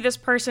could see this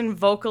person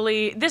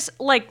vocally.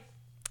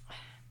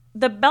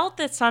 The belt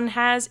that Sun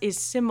has is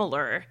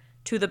similar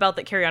to the belt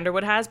that Carrie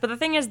Underwood has, but the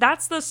thing is,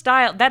 that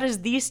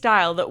is the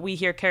style that we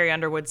hear Carrie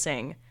Underwood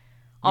sing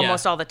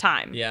almost all the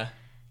time. Yeah.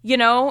 You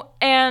know?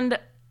 And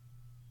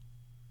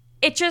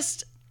it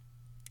just,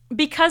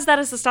 because that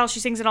is the style she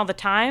sings in all the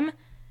time,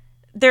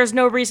 there's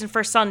no reason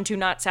for Sun to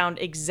not sound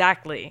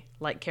exactly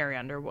like Carrie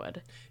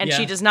Underwood. And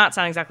she does not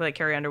sound exactly like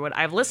Carrie Underwood.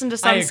 I've listened to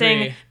Sun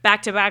sing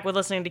back to back with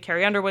listening to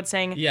Carrie Underwood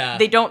sing. Yeah.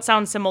 They don't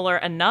sound similar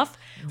enough.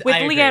 With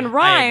LeAnn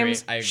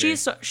Rimes,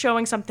 she's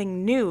showing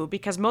something new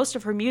because most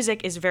of her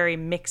music is very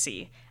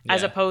mixy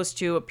as opposed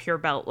to a pure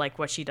belt like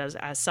what she does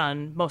as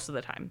Sun most of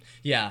the time.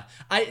 Yeah.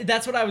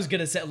 That's what I was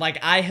going to say. Like,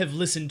 I have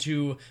listened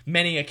to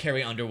many a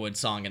Carrie Underwood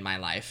song in my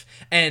life,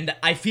 and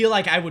I feel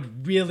like I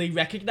would really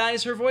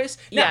recognize her voice.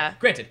 Now,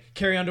 granted,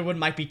 Carrie Underwood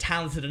might be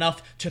talented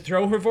enough to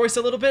throw her voice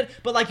a little bit,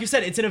 but like you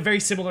said, it's in a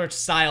very similar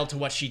style to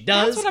what she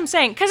does. That's what I'm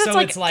saying. Because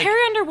it's like Carrie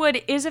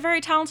Underwood is a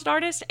very talented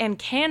artist and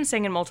can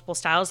sing in multiple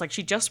styles. Like,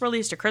 she just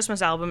released a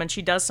Christmas album and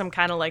she does some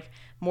kind of like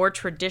more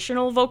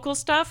traditional vocal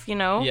stuff, you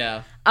know?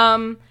 Yeah.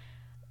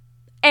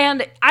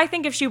 And I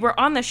think if she were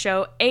on the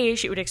show, A,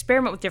 she would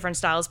experiment with different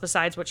styles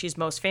besides what she's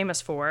most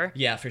famous for.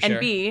 Yeah, for sure. And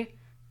B,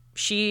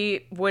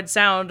 she would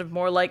sound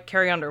more like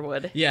Carrie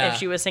Underwood if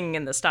she was singing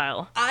in this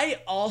style. I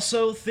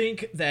also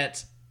think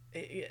that...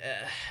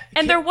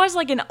 and there was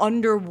like an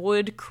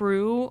Underwood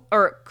clue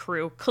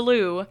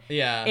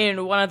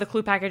in one of the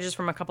clue packages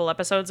from a couple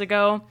episodes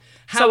ago.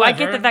 However, so I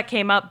get that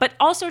came up, but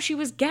also she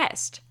was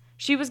guest.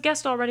 She was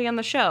guest already on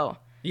the show.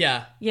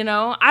 Yeah. You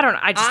know, I don't know.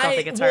 I just don't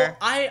think it's her.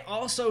 I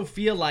also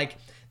feel like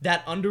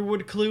that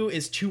Underwood clue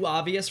is too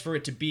obvious for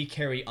it to be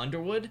Carrie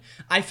Underwood.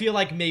 I feel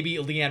like maybe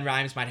LeAnn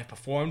Rimes might have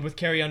performed with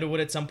Carrie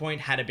Underwood at some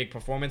point, had a big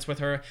performance with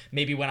her,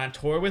 maybe went on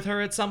tour with her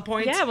at some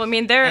point. Yeah, well, I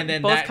mean, they're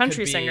both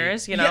country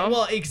singers, you know? Yeah,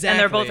 well, exactly. And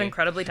they're both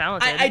incredibly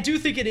talented. I do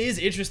think it is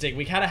interesting.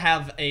 We kind of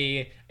have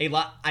a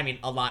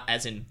lot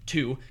as in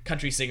 2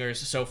 country singers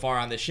so far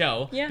on the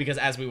show. Yeah. Because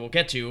as we will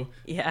get to,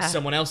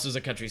 someone else is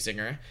a country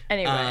singer.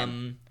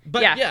 Anyway.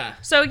 But yeah.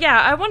 So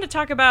I want to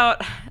talk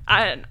about,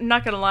 I'm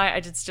not going to lie,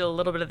 I did steal a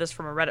little bit of this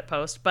from a Reddit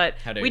post, but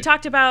we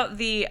talked about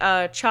the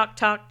Chalk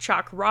Talk,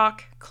 Chalk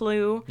Rock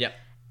clue. Yep.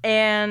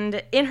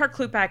 And in her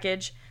clue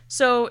package,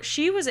 so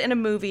she was in a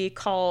movie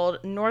called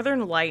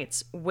Northern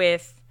Lights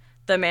with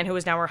the man who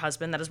is now her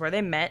husband. That is where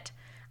they met.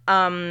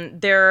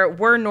 There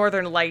were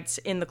Northern Lights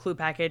in the clue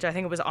package. I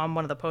think it was on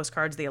one of the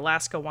postcards, the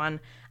Alaska one.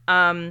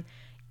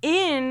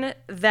 In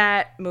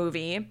that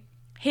movie,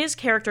 his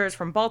character is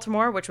from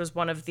Baltimore, which was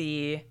one of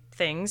the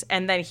things,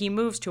 and then he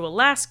moves to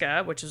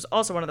Alaska, which is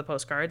also one of the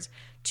postcards,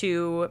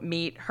 to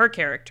meet her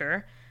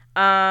character.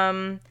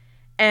 And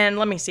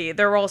let me see.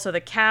 There were also the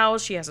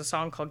Cows. She has a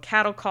song called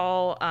Cattle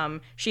Call.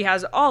 She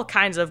has all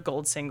kinds of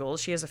gold singles.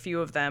 She has a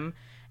few of them.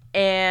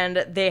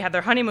 And they had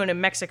their honeymoon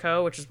in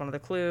Mexico, which is one of the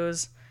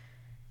clues.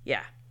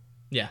 Yeah.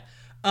 Yeah.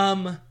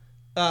 Oh,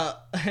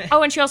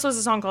 and she also has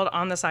a song called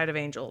On the Side of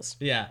Angels.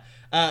 Yeah.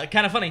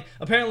 Kind of funny.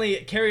 Apparently,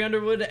 Carrie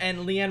Underwood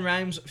and LeAnn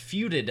Rimes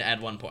feuded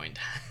at one point.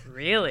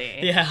 Really?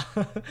 Yeah.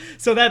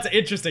 So that's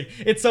interesting.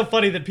 It's so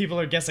funny that people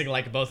are guessing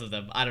like both of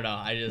them. I don't know.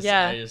 I just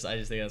think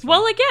that's funny.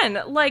 Well,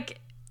 again, like,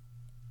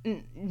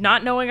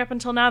 not knowing up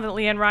until now that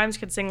LeAnn Rimes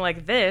could sing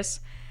like this,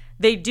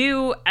 they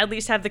do at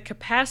least have the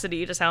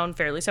capacity to sound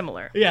fairly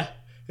similar. Yeah,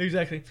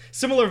 exactly.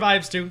 Similar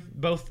vibes too.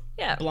 Both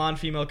Yeah. blonde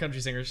female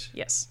country singers.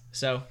 Yes.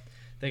 So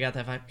they got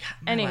that vibe. God,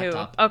 my Anywho,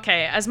 laptop.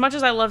 okay, as much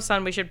as I love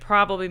Sun, we should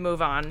probably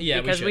move on. Yeah,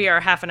 we because should. we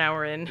are half an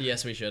hour in.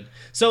 Yes, we should.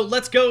 So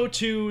let's go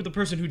to the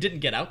person who didn't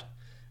get out.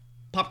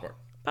 Popcorn.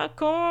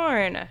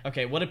 Popcorn.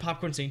 Okay, what did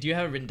Popcorn sing? Do you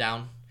have it written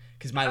down?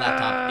 Because my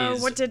laptop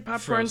is What did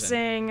Popcorn frozen.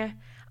 sing?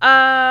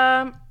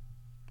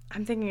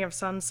 I'm thinking of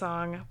Sun's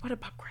song. What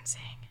did Popcorn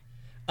sing?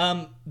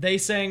 They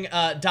sang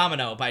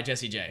Domino by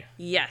Jessie J.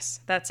 Yes,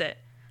 that's it.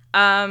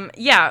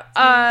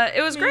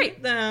 It was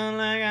great. Down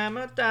like I'm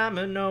a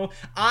domino.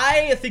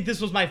 I think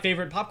this was my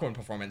favorite Popcorn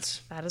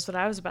performance. That is what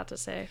I was about to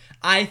say.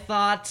 I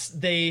thought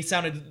they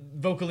sounded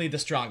vocally the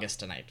strongest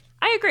tonight.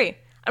 I agree.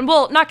 And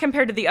well, not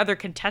compared to the other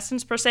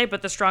contestants per se,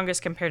 but the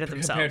strongest compared to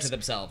themselves. Compared to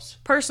themselves.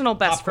 Personal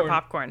best for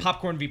Popcorn.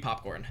 Popcorn v.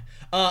 Popcorn.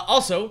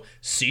 Also,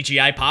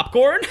 CGI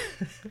Popcorn.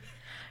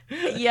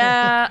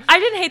 Yeah, I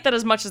didn't hate that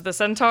as much as the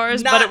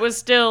centaurs, but it was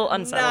still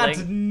unsettling.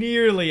 Not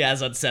nearly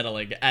as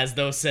unsettling as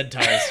those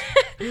centaurs.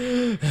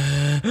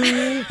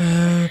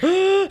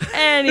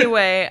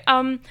 Anyway,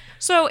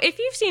 so if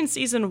you've seen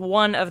season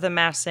 1 of The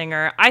Masked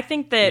Singer, I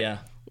think that Yeah.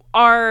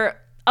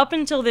 up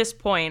until this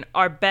point,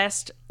 our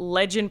best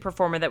legend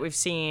performer that we've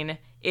seen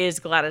is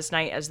Gladys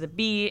Knight as the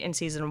Bee in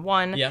season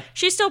 1. Yeah.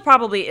 She still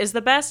probably is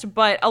the best,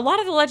 but a lot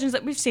of the legends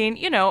that we've seen,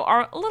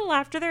 are a little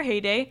after their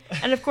heyday.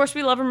 And of course,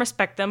 we love and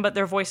respect them, but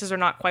their voices are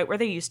not quite where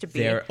they used to be.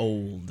 They're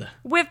old.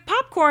 With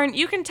Popcorn,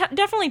 you can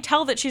definitely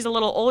tell that she's a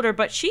little older,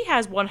 but she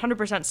has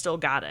 100% still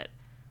got it.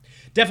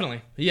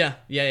 Definitely. Yeah.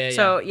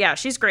 So, yeah,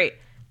 she's great.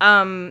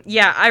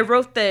 I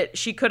wrote that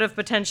she could have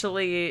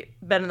potentially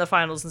been in the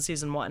finals in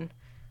season 1.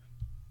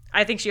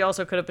 I think she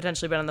also could have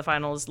potentially been in the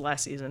finals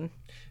last season.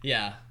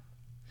 Yeah.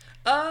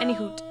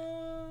 Anywho.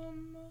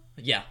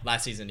 Yeah,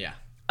 last season, yeah.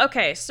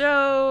 Okay,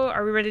 so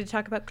are we ready to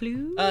talk about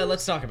clues?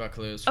 Let's talk about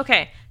clues.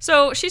 Okay,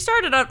 so she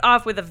started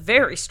off with a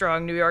very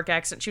strong New York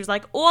accent. She was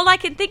like, all I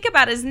can think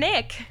about is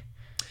Nick.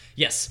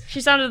 Yes.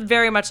 She sounded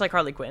very much like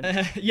Harley Quinn.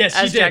 Yes,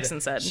 she as did.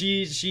 Jackson said.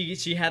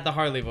 She had the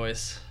Harley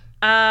voice.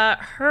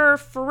 Her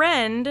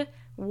friend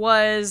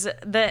was,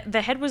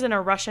 the head was in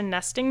a Russian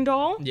nesting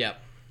doll.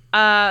 Yep.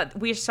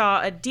 We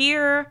saw a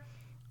deer.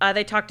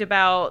 They talked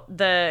about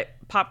the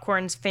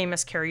Popcorn's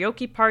famous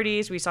karaoke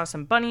parties. We saw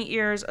some bunny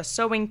ears, a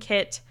sewing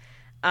kit.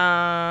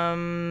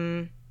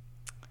 And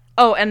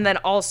then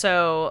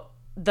also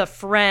the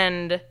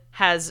friend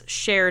has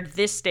shared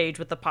this stage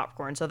with the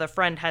Popcorn. So the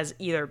friend has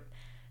been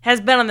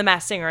on The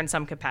Masked Singer in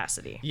some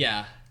capacity.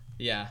 Yeah.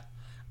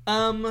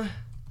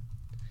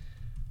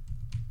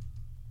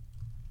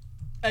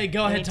 Hey,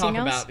 go ahead. Talk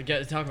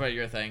about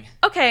your thing.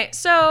 Okay,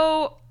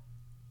 so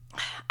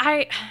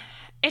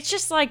it's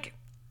just like,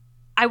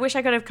 I wish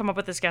I could have come up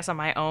with this guess on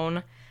my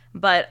own,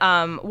 but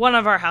one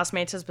of our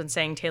housemates has been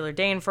saying Taylor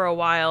Dane for a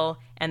while,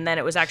 and then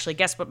it was actually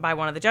guessed by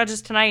one of the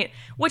judges tonight,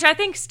 which I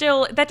think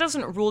still, that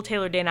doesn't rule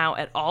Taylor Dane out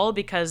at all,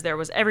 because there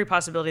was every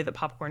possibility that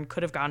Popcorn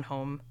could have gone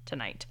home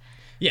tonight.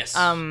 Yes.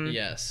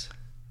 Yes.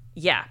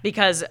 Yeah,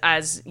 because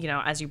as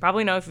you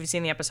probably know if you've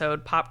seen the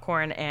episode,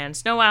 Popcorn and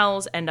Snow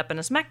Owls end up in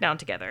a SmackDown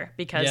together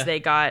because they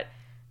got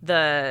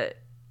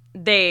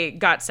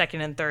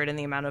second and third in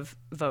the amount of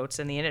votes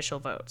in the initial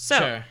vote. So,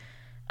 sure.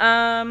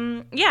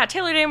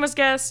 Taylor Dane was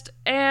guest,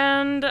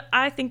 and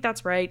I think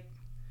that's right.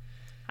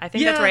 That's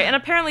right. And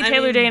apparently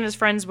Taylor Dane is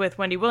friends with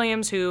Wendy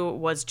Williams, who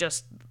was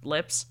just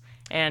lips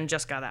and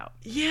just got out.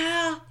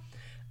 Yeah.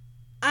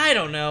 I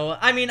don't know.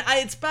 I mean,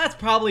 that's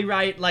probably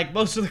right. Like,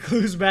 most of the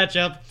clues match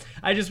up.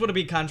 I just want to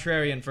be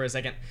contrarian for a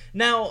second.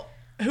 Now,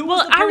 who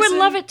was the person?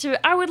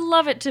 I would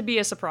love it to be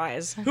a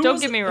surprise.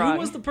 Don't get me wrong. Who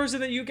was the person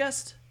that you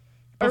guessed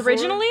before?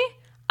 Originally?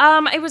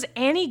 It was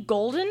Annie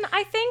Golden,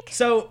 I think.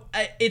 So,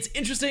 it's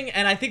interesting,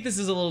 and I think this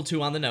is a little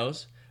too on the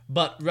nose,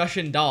 but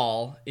Russian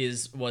Doll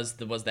was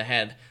the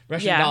head.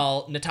 Russian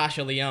Doll,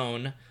 Natasha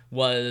Lyonne,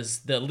 was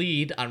the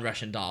lead on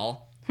Russian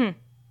Doll.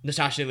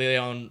 Natasha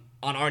Lyonne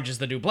on Orange is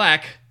the New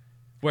Black,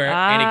 where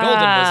Annie Golden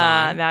was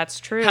on. That's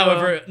true.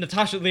 However,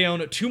 Natasha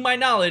Lyonne, to my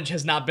knowledge,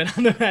 has not been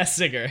on The Masked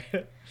Singer.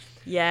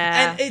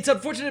 Yeah. And it's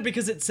unfortunate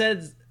because it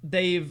says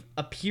they've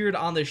appeared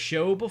on the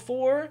show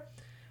before,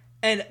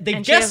 and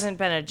she hasn't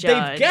been a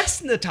judge. They've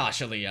guessed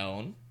Natasha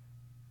Lyonne,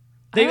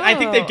 I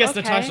think they guessed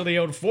okay. Natasha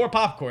Lyonne for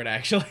Popcorn,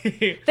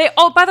 actually.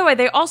 By the way,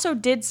 they also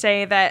did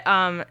say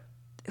that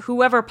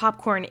whoever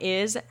Popcorn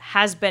is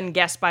has been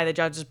guessed by the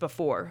judges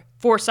before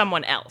for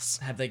someone else.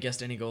 Have they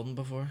guessed Annie Golden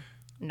before?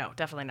 No,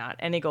 definitely not.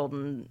 Annie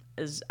Golden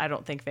is, I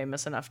don't think,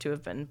 famous enough to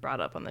have been brought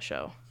up on the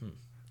show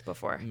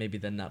before. Maybe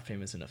they're not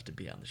famous enough to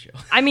be on the show.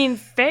 I mean,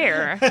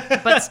 fair,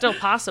 but still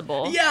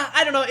possible. Yeah,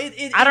 I don't know.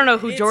 I don't know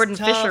who it's Jordan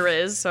tough. Fisher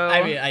is, so...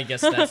 I mean, I guess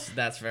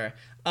that's fair.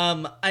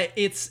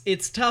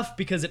 It's tough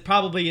because it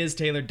probably is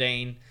Taylor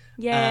Dayne.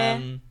 Yeah.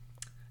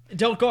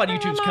 Don't go on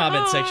YouTube's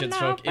comment sections, no,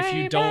 folk, if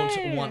you baby.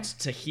 don't want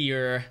to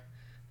hear...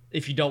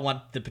 If you don't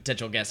want the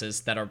potential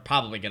guesses that are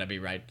probably going to be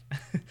right.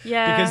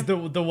 Yeah. Because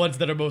the ones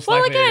that are most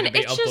Well, likely again, to be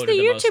it's uploaded just the the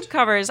YouTube most.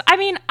 covers. I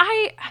mean,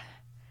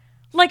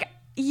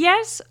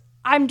 yes,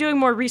 I'm doing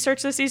more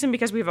research this season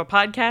because we have a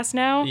podcast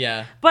now.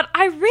 Yeah. But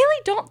I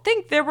really don't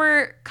think there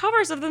were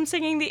covers of them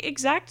singing the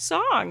exact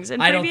songs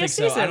in I don't think previous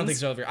so. seasons. I don't think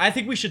so either. I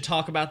think we should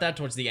talk about that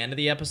towards the end of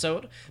the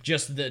episode.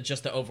 Just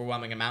the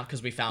overwhelming amount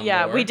because we found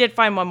Yeah, more. we did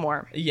find one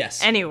more.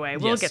 Yes. Anyway,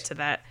 we'll Yes. get to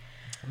that.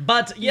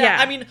 But Yeah.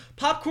 I mean,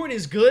 Popcorn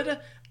is good.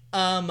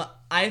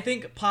 I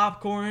think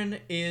Popcorn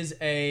is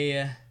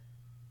a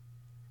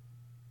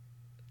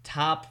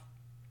top.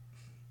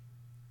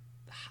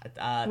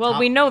 Well,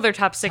 we know they're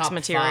top 6 top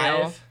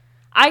material.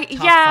 five.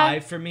 Top Yeah.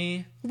 5 for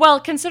me. Well,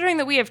 considering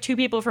that we have 2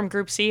 people from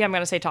Group C, I'm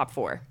going to say top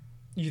 4.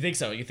 You think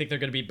so? You think they're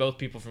going to be both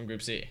people from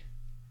Group C?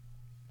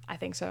 I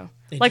think so.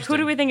 Like, who Interesting.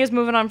 do we think is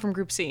moving on from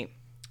Group C?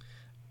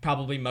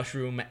 Probably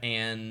Mushroom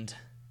and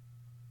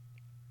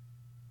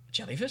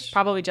Jellyfish.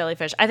 Probably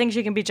Jellyfish. I think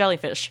she can beat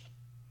Jellyfish.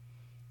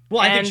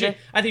 Well, I And-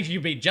 think she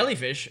can beat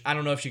Jellyfish. I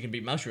don't know if she can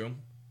beat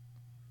Mushroom.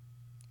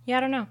 Yeah, I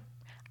don't know.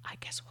 I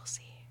guess we'll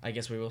see. I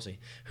guess we will see.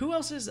 Who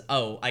else is?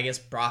 Oh, I guess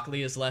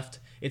Broccoli is left.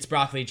 It's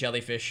Broccoli,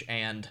 Jellyfish,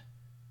 and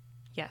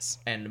Yes,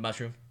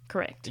 Mushroom.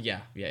 correct. Yeah.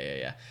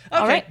 Okay.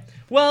 All right.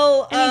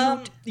 Well,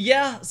 Anywho.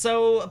 yeah.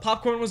 So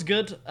Popcorn was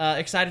good.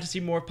 Excited to see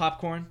more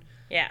Popcorn.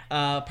 Yeah.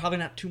 Probably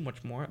not too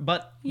much more,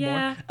 but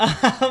Yeah.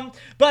 more.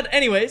 But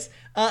anyways,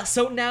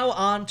 so now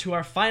on to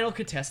our final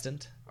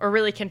contestant. Or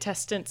really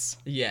contestants,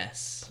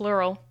 Yes.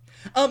 plural.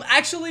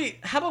 Actually,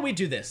 how about we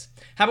do this?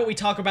 How about we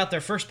talk about their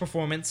first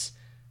performance,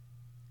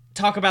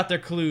 talk about their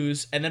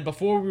clues, and then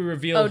before we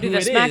reveal do who the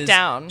it is,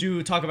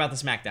 SmackDown. talk about the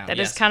SmackDown. That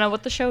yes. is kind of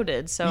what the show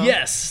did, so...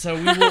 Yes, so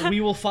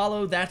we will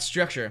follow that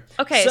structure.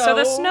 Okay, so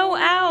the Snow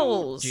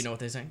Owls. Do you know what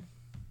they sang?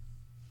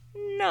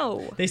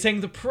 No. They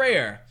sang The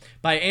Prayer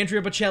by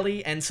Andrea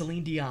Bocelli and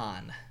Celine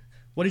Dion.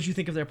 What did you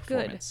think of their Good.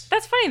 performance?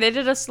 That's funny. They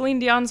did a Celine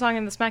Dion song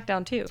in the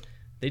SmackDown, too.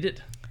 They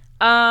did.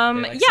 Yeah,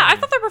 like I singing.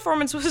 thought their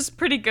performance was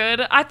pretty good.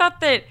 I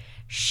thought that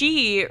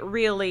she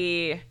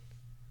really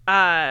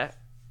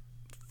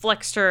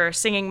flexed her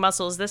singing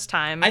muscles this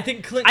time. I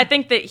think Clint... I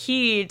think that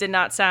he did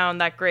not sound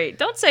that great.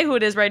 Don't say who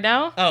it is right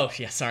now. Oh,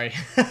 yeah, sorry.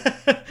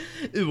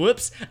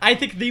 Whoops. I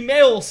think the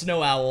male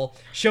Snow Owl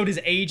showed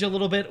his age a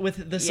little bit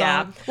with the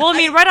Yeah. song. Well, I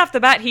mean, right off the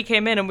bat, he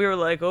came in and we were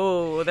like,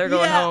 oh, they're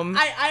going home.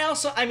 I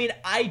also, I mean,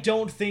 I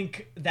don't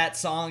think that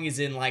song is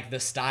in, like, the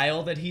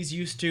style that he's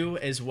used to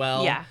as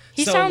well. Yeah.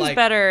 He So, sounds like,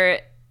 better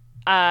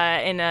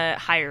in a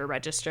higher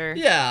register.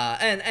 Yeah,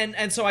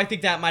 and so I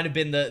think that might have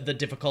been the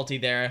difficulty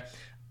there.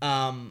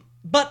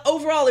 But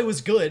overall, it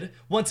was good.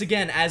 Once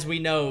again, as we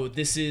know,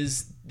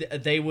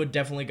 they would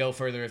definitely go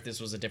further if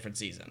this was a different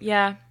season.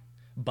 Yeah.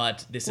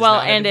 But this is Well,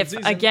 not a and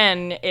different if, season.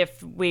 again,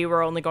 if we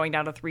were only going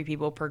down to 3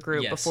 people per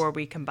group Yes. before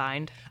we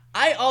combined.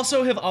 I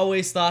also have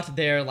always thought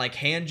their, like,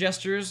 hand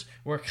gestures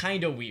were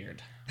kind of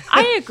weird.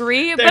 I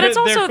agree, but Their- it's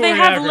also, their they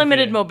have choreography.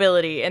 limited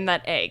mobility in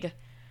that egg.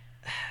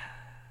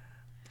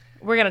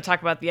 We're going to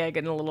talk about the egg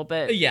in a little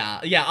bit.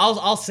 Yeah,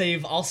 I'll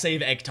save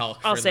egg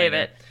talk for I'll save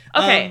later. it.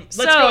 Okay, let's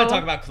go ahead and so-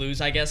 talk about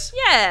clues, I guess.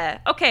 Yeah.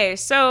 Okay.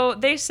 So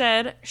they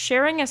said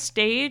sharing a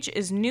stage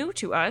is new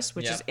to us,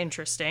 which Yeah. is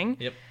interesting.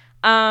 Yep.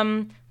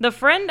 The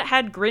friend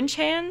had Grinch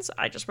hands.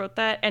 I just wrote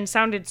that and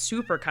sounded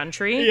super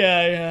country.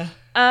 Yeah.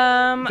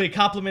 Um. They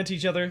complement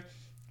each other.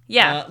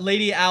 Yeah.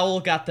 Lady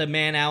Owl got the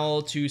man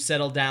owl to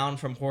settle down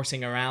from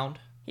horsing around.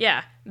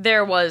 Yeah.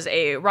 There was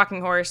a rocking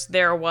horse.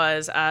 There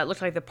was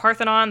looked like the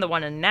Parthenon, the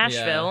one in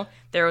Nashville. Yeah.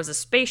 There was a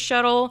space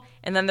shuttle,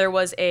 and then there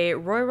was a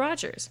Roy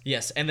Rogers.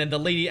 Yes, and then the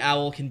Lady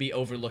Owl can be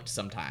overlooked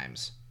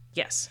sometimes.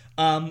 Yes.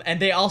 And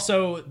they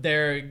also,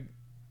 their,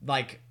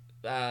 like,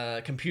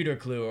 computer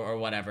clue or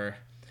whatever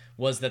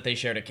was that they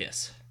shared a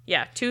kiss.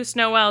 Yeah. 2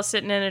 snow owls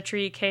sitting in a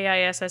tree.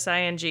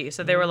 Kissing.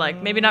 So they were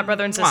like, maybe not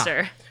brother and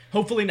sister.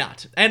 Hopefully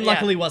not. And Yeah.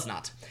 luckily was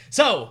not.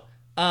 So,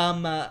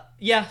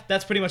 yeah,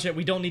 that's pretty much it.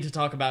 We don't need to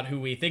talk about who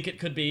we think it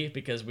could be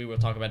because we will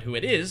talk about who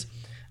it is.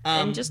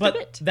 In just a but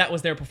bit. That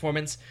was their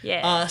performance.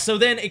 Yeah. So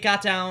then it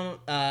got down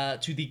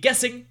to the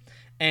guessing,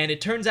 and it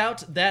turns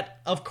out that,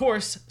 of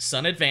course,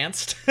 Sun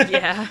advanced.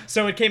 Yeah.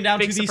 So it came down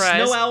Big to the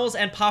surprise. Snow Owls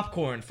and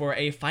Popcorn for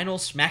a final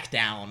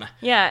SmackDown.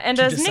 Yeah. And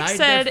to as Nick decide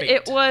said, their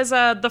it fate. was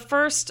the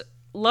first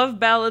love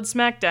ballad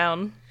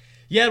SmackDown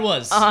Yeah, it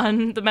was.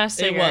 on The Masked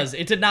Singer. It was.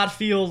 It did not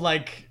feel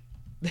like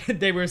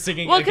they were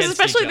singing. Well, because against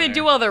especially each they other.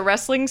 do all the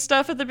wrestling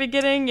stuff at the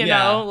beginning, you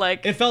know,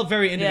 like it felt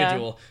very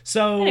individual.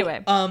 So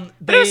anyway, but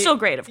it was still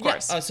great, of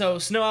course. So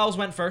Snow Owls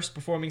went first,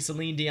 performing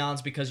Celine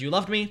Dion's "Because You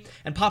Loved Me,"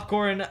 and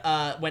Popcorn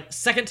went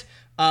second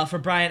for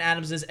Bryan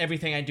Adams'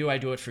 "Everything I Do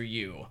It For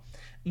You."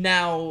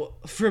 Now,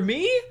 for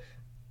me,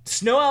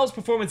 Snow Owl's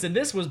performance in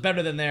this was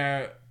better than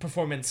their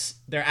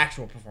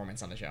actual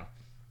performance on the show.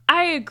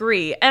 I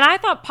agree. And I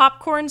thought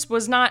Popcorn's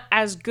was not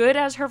as good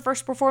as her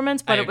first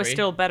performance, but it was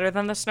still better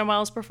than the Snow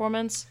Owl's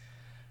performance.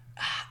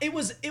 It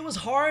was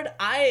hard.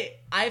 I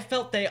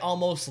felt they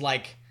almost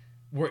like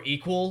were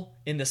equal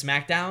in the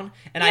SmackDown,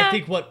 and I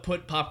think what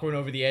put Popcorn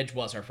over the edge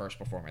was her first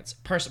performance.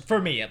 For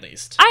me at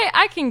least.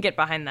 I can get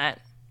behind that.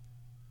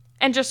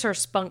 And just her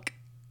spunk.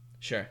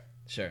 Sure.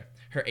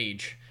 Her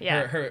age.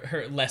 Yeah.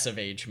 Her less of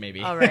age,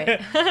 maybe. All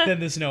right. than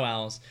the Snow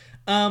Owls.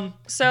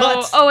 Also,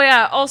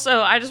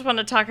 I just want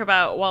to talk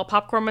about while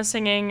Popcorn was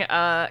singing,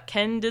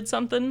 Ken did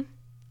something.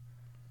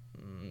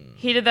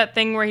 He did that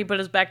thing where he put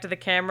his back to the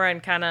camera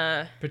and kind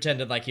of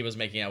pretended like he was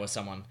making out with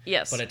someone.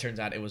 Yes. But it turns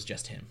out it was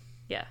just him.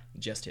 Yeah.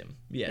 Just him.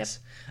 Yes.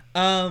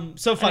 Yep.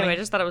 So funny. Anyway, I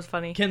just thought it was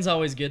funny. Ken's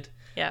always good.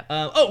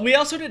 Yeah. We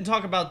also didn't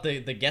talk about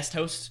the guest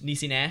host,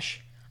 Niecy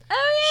Nash. Oh,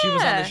 yeah. She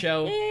was on the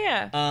show.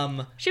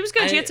 Yeah. She was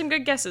good. She had some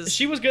good guesses.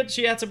 She was good.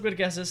 She had some good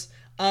guesses.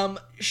 Maybe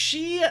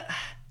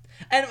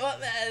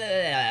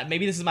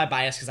this is my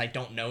bias because I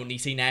don't know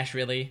Niecy Nash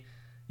really,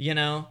 you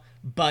know?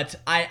 But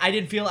I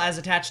didn't feel as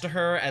attached to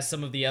her as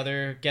some of the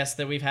other guests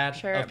that we've had.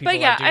 Sure. But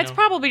yeah, it's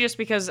probably just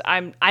because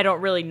I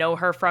don't really know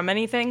her from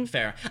anything.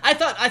 Fair. I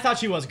thought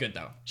she was good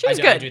though. She was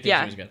good. I do think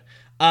she was good.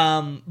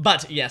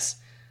 But yes.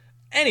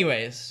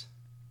 Anyways.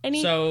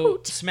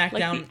 SmackDown.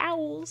 Like the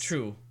Owls.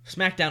 True.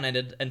 SmackDown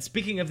ended, and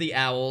speaking of the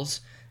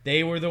Owls,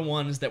 they were the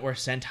ones that were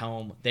sent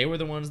home. They were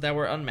the ones that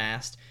were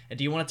unmasked. And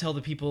do you want to tell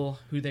the people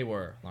who they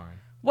were, Lauren?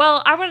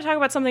 Well, I want to talk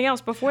about something else.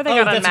 Before they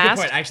got unmasked, that's a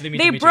good point. Actually,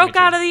 they broke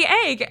out of the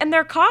egg, and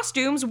their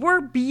costumes were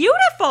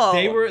beautiful.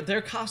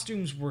 Their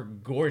costumes were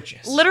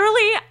gorgeous.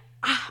 Literally,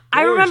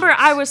 I remember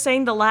I was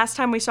saying the last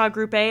time we saw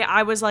Group A,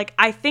 I was like,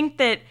 I think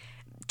that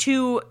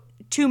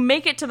to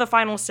make it to the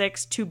final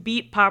six, to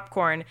beat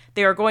Popcorn,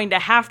 they are going to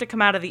have to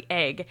come out of the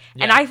egg.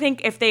 Yeah. And I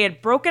think if they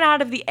had broken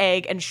out of the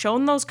egg and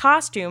shown those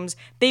costumes,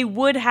 they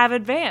would have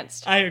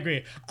advanced. I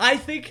agree. I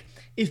think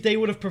if they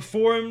would have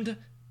performed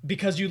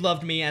Because You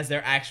Loved Me as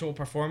their actual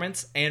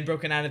performance and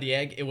broken out of the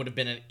egg, it would have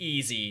been an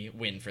easy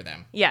win for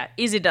them. Yeah,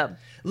 easy dub.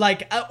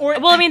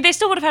 They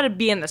still would have had to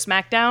be in the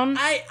SmackDown.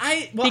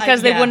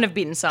 Because they wouldn't have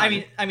beaten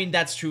Song. I mean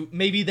that's true.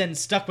 Maybe then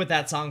stuck with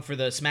that song for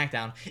the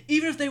SmackDown.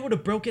 Even if they would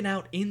have broken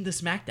out in the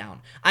SmackDown,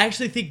 I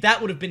actually think that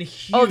would have been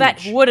huge. Oh,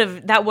 that would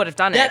have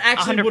done it. That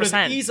actually would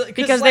have easily,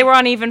 because they were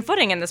on even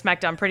footing in the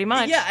SmackDown, pretty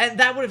much. Yeah, and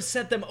that would have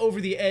set them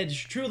over the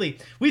edge. Truly,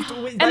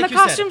 and the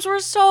costumes were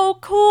so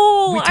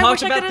cool. I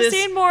wish I could have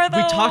seen more of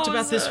those. We talked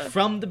about this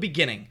from the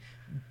beginning.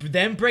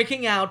 Them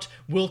breaking out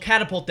will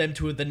catapult them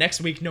to the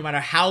next week no matter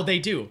how they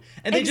do.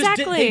 And they just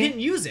didn't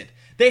use it.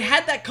 They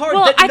had that card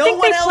that no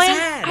one else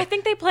had. I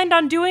think they planned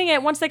on doing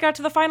it once they got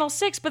to the final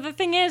six, but the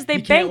thing is, they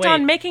banked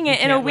on making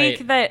it in a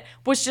week that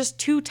was just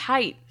too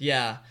tight.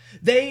 Yeah.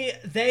 They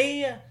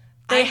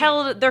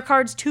held their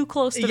cards too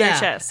close to their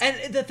chest.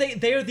 And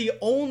they're the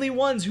only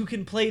ones who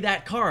can play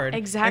that card.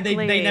 Exactly.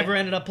 And they never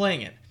ended up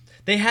playing it.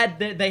 They had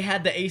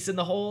the ace in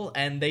the hole,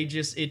 and it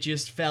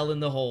just fell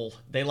in the hole.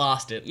 They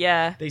lost it.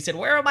 Yeah. They said,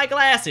 "Where are my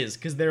glasses?"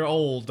 Because they're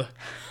old.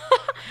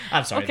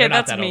 I'm sorry. Okay, they're not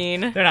that's that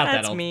mean. Old. They're not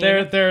that's that old. Mean.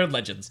 They're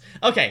legends.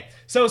 Okay,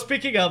 so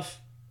speaking of,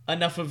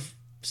 enough of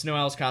Snow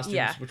Owl's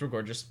costumes, which were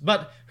gorgeous.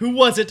 But who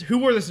was it? Who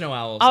were the Snow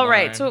Owls? All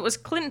right, so it was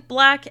Clint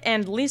Black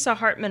and Lisa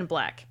Hartman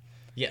Black.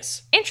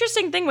 Yes.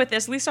 Interesting thing with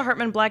this, Lisa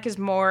Hartman Black is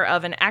more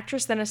of an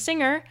actress than a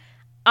singer.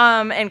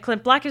 And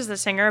Clint Black is the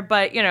singer,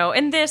 but,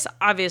 in this,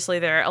 obviously,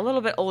 they're a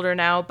little bit older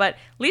now, but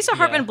Lisa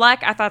Hartman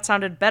Black, I thought,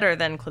 sounded better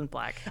than Clint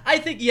Black. I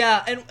think,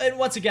 and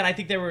once again, I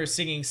think they were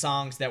singing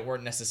songs that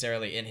weren't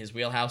necessarily in his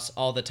wheelhouse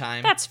all the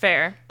time. That's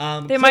fair.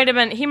 He might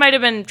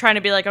have been trying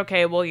to be like,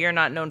 okay, well, you're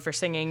not known for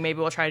singing, maybe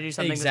we'll try to do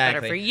something that's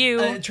better for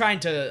you. Trying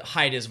to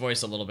hide his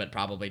voice a little bit,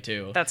 probably,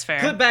 too. That's fair.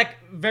 Clint Black,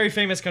 very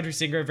famous country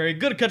singer, very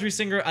good country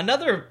singer,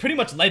 another pretty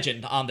much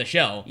legend on the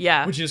show.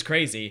 Yeah. Which is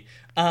crazy.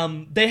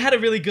 They had a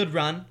really good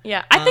run.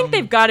 Yeah, I think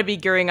they've got to be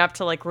gearing up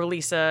to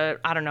release a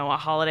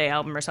holiday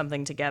album or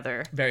something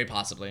together. Very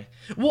possibly.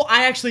 Well,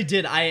 I actually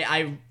did.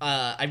 I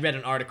read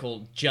an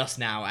article just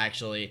now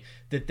actually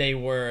that they're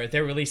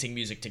releasing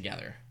music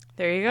together.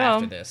 There you go.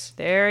 After this.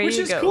 Which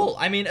is cool.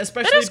 I mean,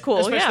 especially that is cool,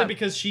 especially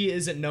because she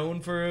isn't known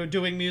for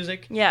doing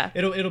music. Yeah.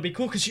 It'll be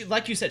cool because she,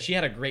 like you said, she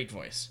had a great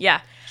voice. Yeah.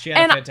 She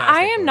had a fantastic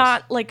I am voice.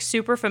 not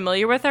super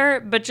familiar with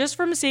her, but just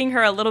from seeing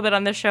her a little bit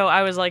on this show,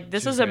 I was like,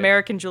 this is great.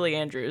 American Julie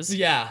Andrews.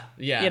 Yeah.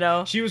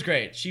 She was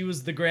great. She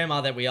was the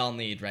grandma that we all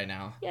need right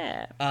now.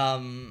 Yeah.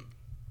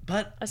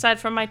 But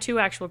aside from my two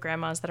actual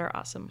grandmas that are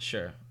awesome.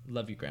 Sure.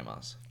 Love you,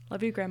 grandmas.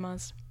 Love you,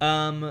 grandmas.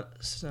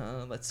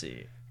 So let's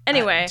see.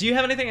 Anyway. Do you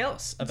have anything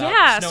else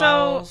about Snow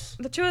Owls?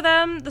 The two of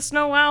them, the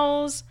Snow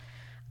Owls,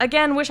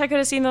 again, wish I could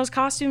have seen those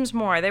costumes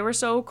more. They were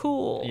so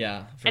cool.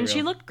 Yeah, and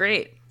she looked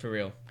great. For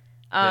real.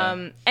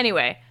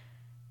 Anyway,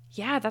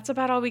 yeah, that's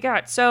about all we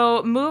got.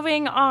 So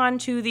moving on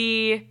to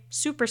the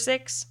Super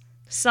Six,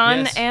 Sun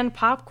Yes. and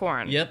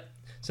Popcorn. Yep.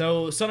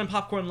 So Sun and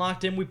Popcorn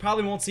locked in. We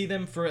probably won't see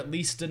them for at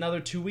least another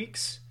 2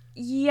 weeks.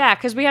 Yeah,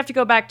 because we have to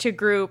go back to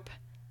group.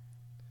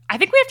 I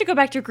think we have to go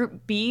back to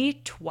Group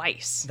B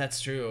twice. That's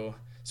true.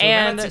 So we might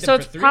not see And them so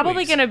for it's 3 probably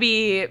weeks. going to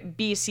be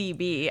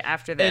BCB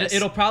after this.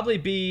 It'll probably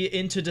be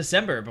into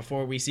December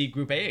before we see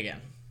Group A again.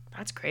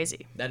 That's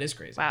crazy. That is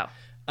crazy. Wow.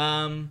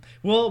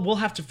 We'll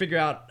have to figure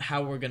out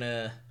how we're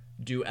gonna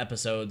do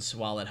episodes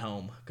while at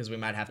home because we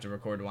might have to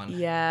record one.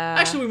 Yeah.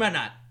 Actually, we might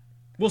not.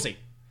 We'll see.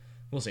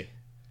 We'll see.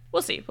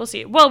 We'll see. We'll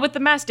see. Well, with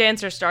the Masked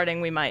Dancer starting,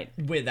 we might.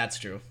 Wait, that's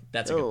true.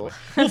 That's a good Ooh. point.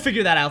 We'll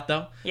figure that out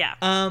though. Yeah.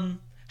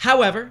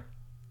 However,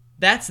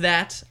 that's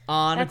that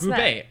on That's Group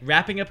that. A.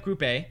 Wrapping up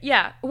Group A.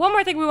 Yeah. One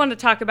more thing we wanted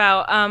to talk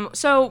about.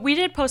 So we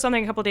did post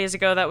something a couple days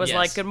ago that was Yes.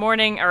 like good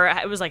morning, or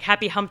it was like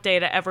happy hump day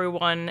to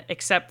everyone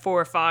except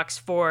for Fox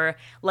for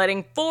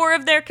letting 4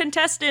 of their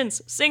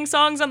contestants sing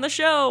songs on the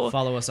show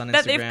Follow us on Instagram.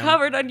 that they've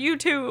covered on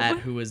YouTube. At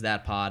Who Is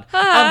That Pod.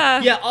 Ah.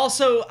 Yeah,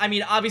 also, I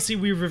mean, obviously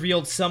we've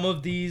revealed some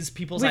of these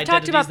people's We've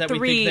talked identities about that we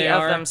 3 think they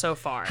of are. them so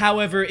far.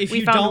 However, if We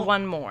you found don't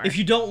one more. If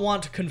you don't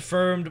want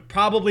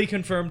probably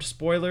confirmed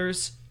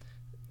spoilers,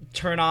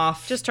 turn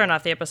off. Just turn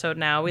off the episode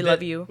now. We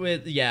love you.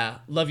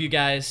 Love you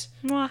guys.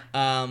 Mwah.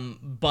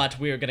 But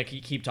we're gonna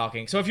keep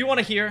talking. So if you want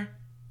to hear,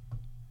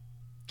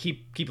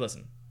 keep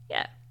listening.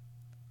 Yeah.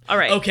 All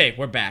right. Okay,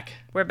 we're back.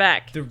 We're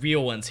back. The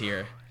real ones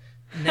here.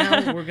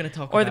 Now we're gonna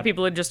talk Or about the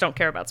people who just don't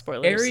care about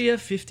spoilers. Area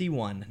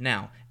 51.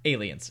 Now,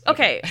 aliens.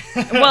 Okay.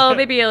 Well,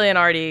 maybe Alien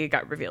already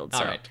got revealed.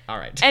 So. All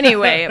right.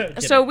 Anyway,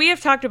 Kidding. so we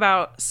have talked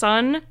about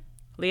Sun,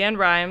 Leanne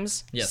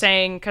Rimes, Yes.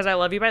 saying "Cause I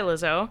Love You" by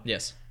Lizzo.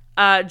 Yes.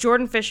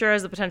 Jordan Fisher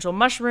as the potential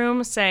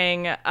mushroom,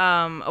 saying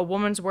 "A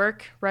Woman's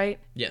Work," right?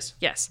 Yes.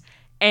 Yes.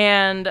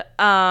 And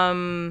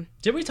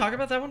Did we talk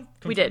about that one?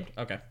 we did.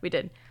 Okay. We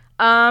did.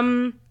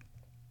 And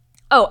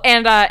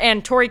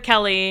Tori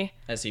Kelly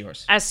As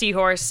Seahorse. as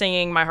Seahorse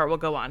singing "My Heart Will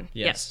Go On."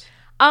 Yes.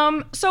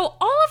 So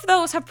all of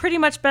those have pretty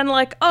much been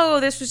like,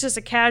 oh, this was just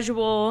a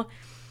casual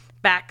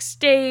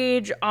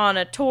backstage on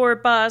a tour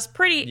bus,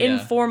 pretty Yeah.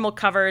 informal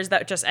covers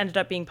that just ended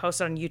up being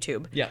posted on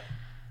YouTube. Yeah.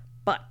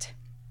 But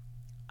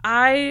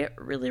I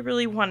really,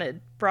 really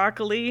wanted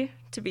Broccoli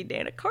to be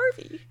Dana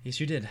Carvey. Yes,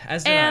 you did.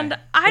 As did And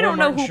I I don't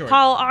know who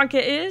Paul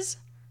Anka is.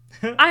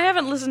 I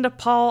haven't listened to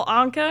Paul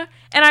Anka,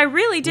 and I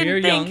really didn't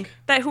We're think young.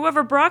 that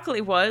whoever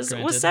Broccoli was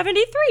Granted.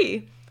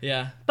 73.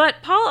 Yeah. But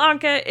Paul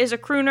Anka is a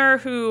crooner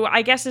who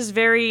I guess is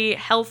very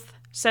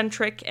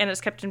health-centric and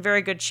is kept in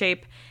very good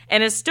shape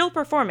and is still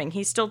performing.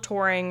 He's still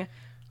touring,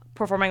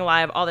 performing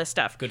live, all this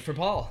stuff. Good for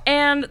Paul.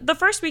 And the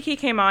first week he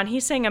came on,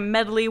 he sang a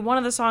medley. One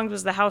of the songs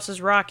was The House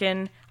is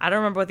Rockin'. I don't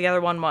remember what the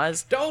other one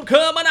was. Don't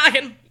come a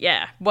knocking.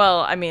 Yeah.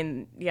 Well, I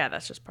mean, yeah,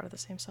 that's just part of the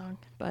same song.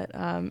 But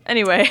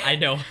anyway. I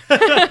know.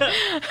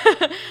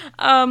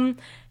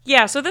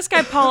 Yeah, so this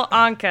guy, Paul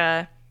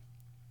Anka,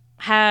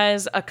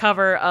 has a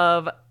cover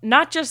of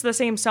not just the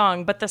same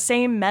song, but the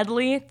same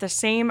medley, the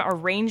same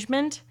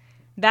arrangement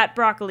that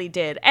Broccoli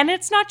did. And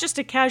it's not just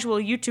a casual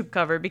YouTube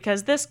cover,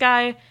 because this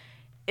guy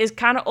is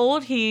kind of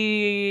old.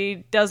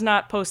 He does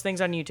not post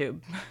things on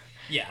YouTube.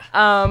 Yeah.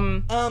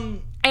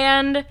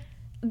 And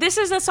this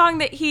is a song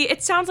that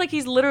it sounds like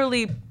he's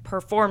literally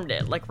performed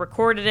it, like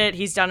recorded it.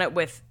 He's done it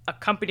with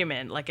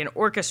accompaniment, like an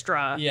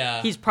orchestra.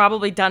 Yeah. He's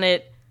probably done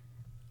it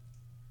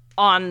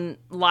on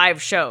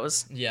live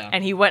shows. Yeah.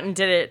 And he went and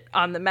did it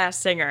on The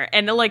Masked Singer.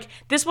 And like,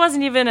 this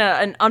wasn't even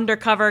an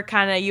undercover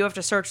kind of, you have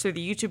to search through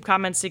the YouTube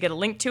comments to get a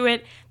link to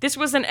it. This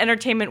was an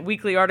Entertainment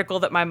Weekly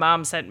article that my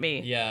mom sent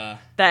me. Yeah.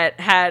 That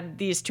had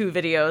these 2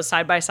 videos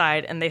side by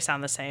side, and they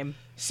sound the same.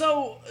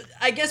 So,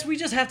 I guess we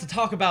just have to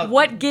talk about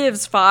What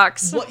gives,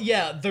 Fox?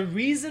 yeah, the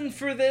reason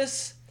for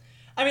this.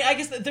 I mean, I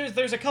guess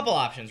there's a couple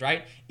options,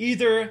 right?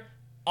 Either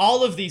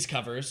all of these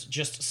covers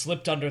just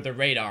slipped under the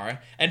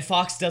radar, and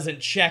Fox doesn't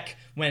check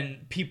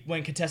when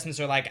contestants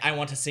are like, I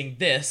want to sing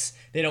this.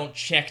 They don't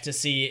check to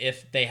see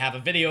if they have a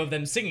video of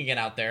them singing it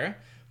out there,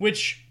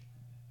 which,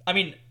 I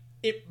mean,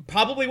 it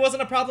probably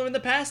wasn't a problem in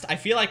the past. I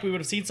feel like we would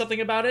have seen something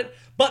about it,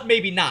 but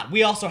maybe not.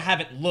 We also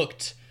haven't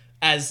looked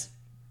as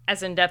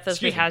in depth as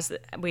Excuse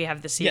we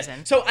have this yeah.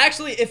 season. So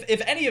actually,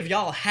 if any of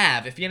y'all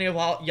have, if any of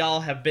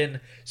y'all have been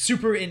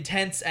super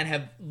intense and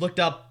have looked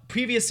up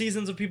previous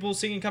seasons of people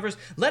singing covers,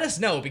 let us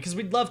know, because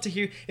we'd love to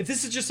hear. If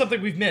this is just something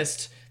we've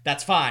missed,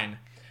 that's fine.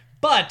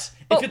 But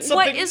if it's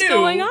something what is new,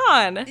 going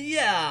on?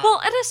 Yeah.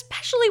 Well, and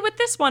especially with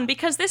this one,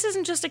 because this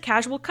isn't just a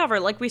casual cover.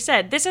 Like we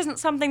said, this isn't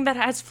something that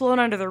has flown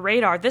under the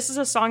radar. This is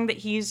a song that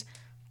he's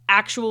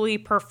actually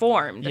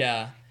performed.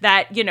 Yeah.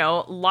 That,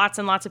 lots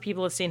and lots of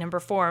people have seen him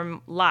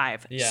perform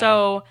live. Yeah.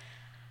 So,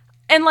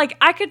 and like,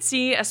 I could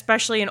see,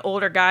 especially an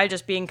older guy,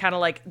 just being kind of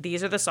like,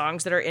 these are the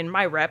songs that are in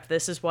my rep.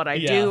 This is what I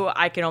do.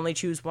 I can only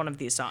choose one of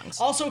these songs.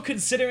 Also,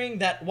 considering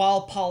that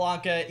while Paul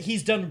Anka,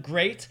 he's done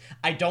great,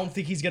 I don't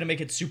think he's going to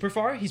make it super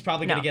far. He's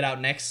probably going to get out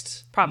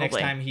next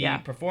time he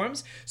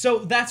performs. So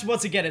that's,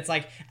 once again, it's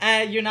like,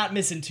 you're not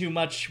missing too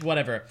much,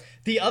 whatever.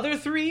 The other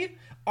 3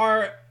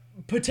 are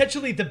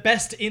potentially the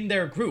best in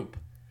their group.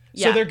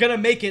 So Yeah. they're going to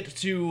make it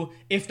to,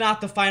 if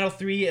not the final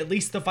 3, at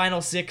least the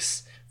final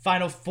 6,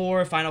 final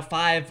 4, final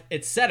 5,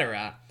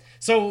 etc.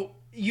 So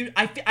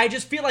I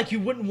just feel like you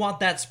wouldn't want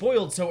that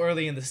spoiled so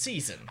early in the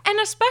season. And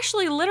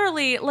especially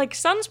literally, like,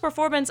 Sun's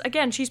performance,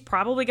 again, she's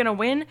probably going to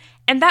win.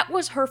 And that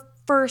was her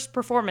first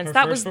performance.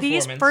 That was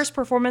Thee's first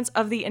performance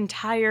of the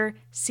entire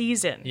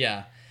season.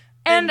 Yeah.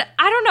 And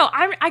I don't know.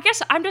 I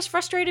guess I'm just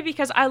frustrated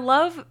because I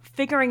love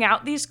figuring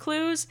out these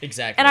clues.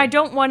 Exactly. And I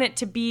don't want it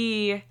to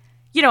be,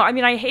 I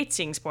mean, I hate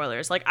seeing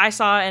spoilers. Like, I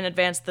saw in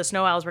advance the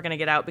Snow Owls were going to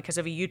get out because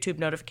of a YouTube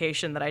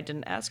notification that I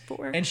didn't ask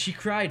for. And she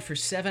cried for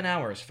 7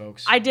 hours,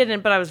 folks. I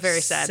didn't, but I was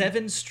very sad.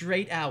 7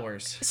 straight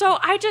hours. So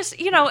I just,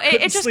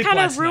 it just kind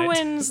of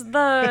ruins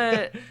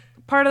the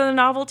part of the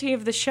novelty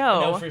of the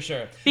show. No, for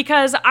sure.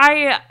 Because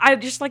I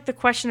just like the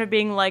question of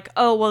being like,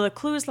 oh, well, the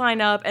clues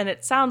line up and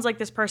it sounds like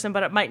this person,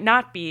 but it might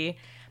not be.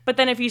 But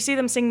then if you see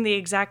them sing the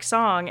exact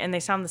song and they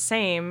sound the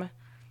same,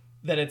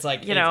 then it's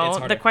like, it's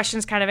harder. The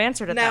question's kind of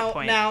answered at that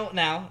point.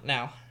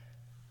 Now,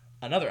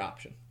 another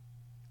option.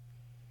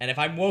 And if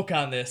I'm woke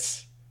on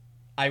this,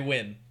 I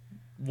win.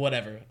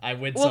 Whatever. I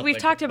win something. Well, we've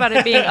talked about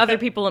it being other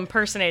people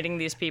impersonating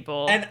these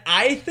people. And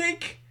I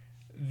think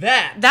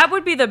that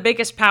would be the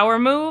biggest power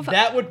move.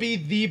 That would be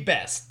the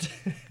best.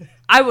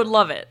 I would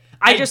love it.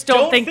 I just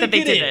don't think that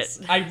they did it.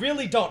 I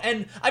really don't.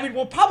 And I mean,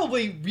 we'll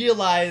probably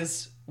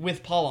realize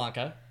with Paul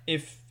Anka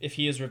if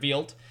he is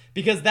revealed,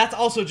 because that's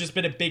also just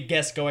been a big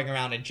guess going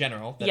around in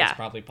general that it's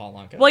probably Paul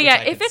Anka. Well,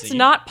 yeah, if it's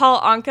not Paul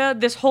Anka,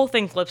 this whole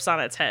thing flips on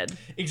its head.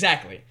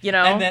 Exactly.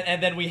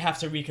 And then we have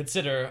to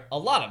reconsider a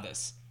lot of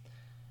this.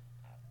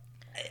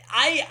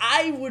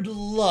 I would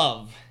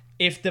love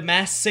if the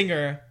Masked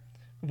Singer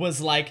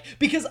was like,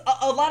 because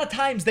a lot of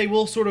times they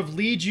will sort of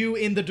lead you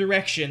in the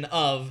direction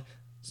of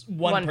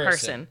one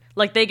person.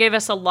 Like, they gave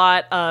us a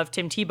lot of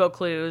Tim Tebow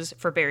clues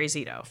for Barry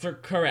Zito.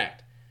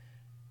 Correct.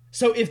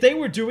 So if they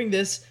were doing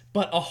this,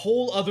 but a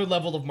whole other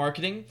level of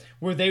marketing,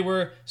 where they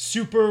were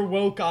super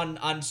woke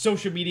on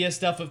social media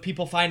stuff of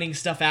people finding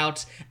stuff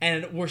out,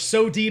 and were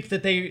so deep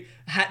that they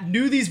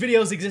knew these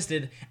videos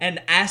existed,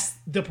 and asked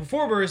the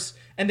performers,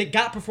 and they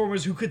got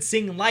performers who could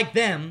sing like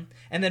them,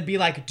 and then be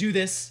like, do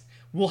this,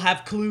 we'll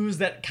have clues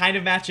that kind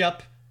of match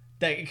up,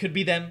 that it could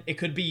be them, it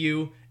could be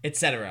you,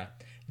 etc.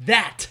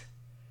 That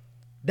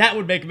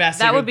would make Masked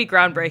Singer that would be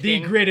groundbreaking. The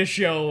greatest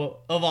show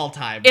of all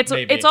time. It's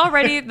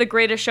already the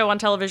greatest show on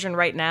television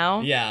right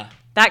now. Yeah.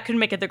 That could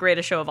make it the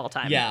greatest show of all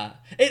time. Yeah.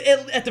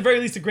 At the very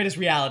least, the greatest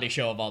reality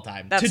show of all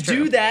time. That's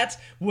true. Do that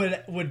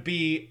would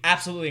be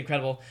absolutely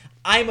incredible.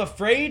 I'm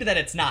afraid that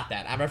it's not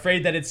that. I'm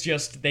afraid that it's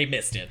just they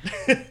missed it.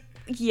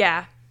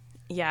 Yeah.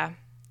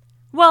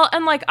 Well,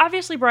 and like,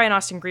 obviously Brian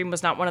Austin Green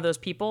was not one of those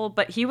people,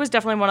 but he was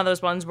definitely one of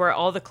those ones where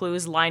all the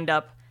clues lined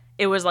up.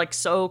 It was like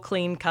so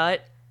clean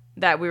cut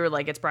that we were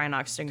like, it's Brian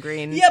Austin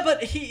Green. Yeah,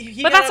 but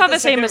he But that's not the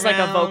same as like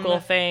a vocal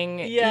thing.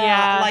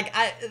 Yeah. Like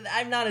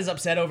I'm not as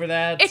upset over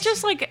that. It's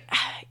just like,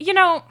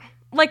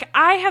 like,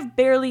 I have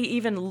barely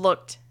even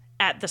looked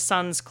at the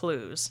Sun's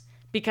clues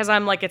because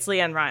I'm like, it's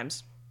LeAnn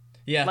Rimes.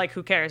 Yeah. Like,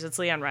 who cares? It's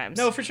LeAnn Rimes.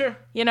 No, for sure.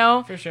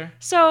 For sure.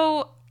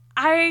 So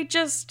I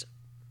just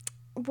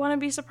want to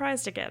be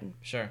surprised again.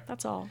 Sure.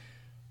 That's all.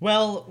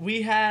 Well,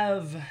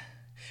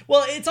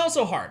 well, it's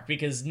also hard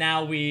because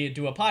now we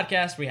do a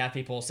podcast, we have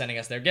people sending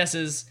us their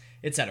guesses,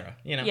 etc.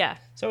 Yeah.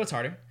 So it's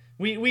harder.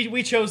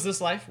 We chose this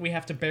life. We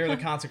have to bear the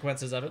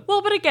consequences of it.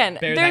 Well, but again,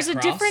 there's a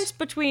cross. difference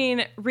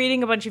between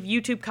reading a bunch of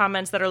YouTube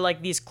comments that are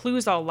like, these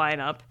clues all line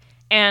up,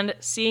 and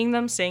seeing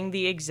them sing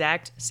the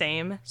exact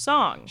same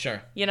song.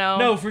 Sure.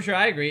 No, for sure.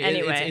 I agree.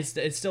 Anyway.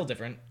 It's still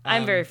different.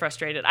 I'm very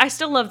frustrated. I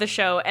still love the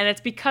show, and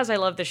it's because I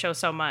love the show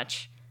so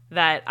much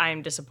that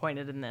I'm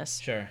disappointed in this.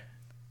 Sure.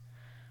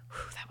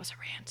 Whew, that was a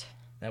rant.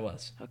 That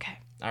was. Okay.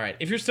 All right.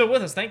 If you're still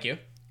with us, thank you.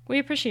 We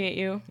appreciate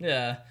you.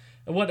 Yeah.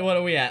 What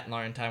are we at,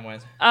 Lauren,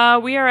 time-wise?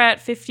 We are at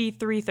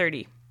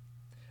 53:30.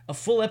 A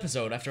full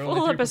episode after only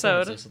 3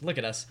 performances. Look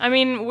at us. I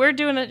mean, we're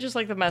doing it just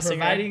like the Masked Singer.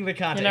 Providing the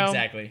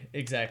content.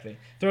 Exactly.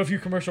 Throw a few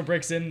commercial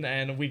breaks in,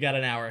 and we got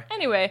an hour.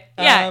 Anyway,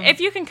 yeah,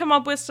 if you can come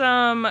up with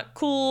some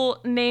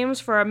cool names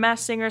for a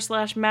Masked Singer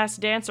 /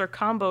 Masked Dancer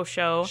combo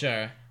show.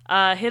 Sure.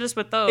 Hit us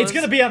with those. It's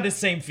going to be on this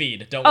same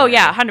feed, don't worry. Oh,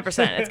 yeah,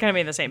 100%. It's going to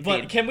be in the same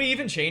feed. But can we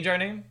even change our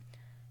name?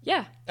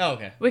 Yeah. Oh,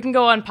 okay. We can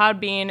go on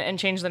Podbean and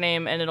change the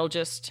name, and it'll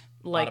just,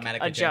 like,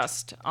 automatically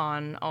adjust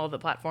on all the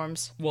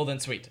platforms. Well,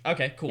 then sweet.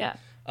 Okay, cool. Yeah.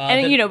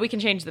 And, we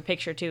can change the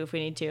picture, too, if we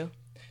need to.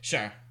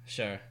 Sure.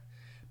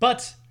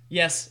 But,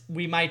 yes,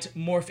 we might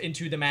morph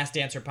into the Masked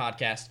Dancer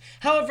podcast.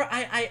 However,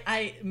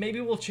 I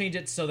maybe we'll change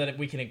it so that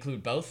we can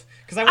include both.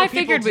 Because I want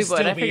people to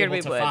still be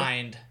able to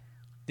find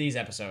these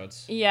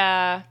episodes.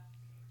 Yeah.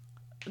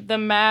 The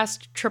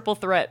Masked Triple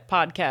Threat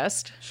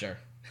podcast. Sure.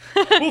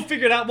 We'll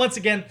figure it out. Once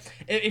again,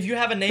 if you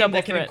have a name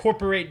that can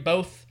incorporate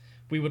both,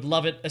 we would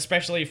love it,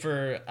 especially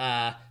for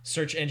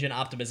search engine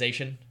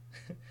optimization.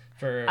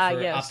 for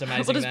yes.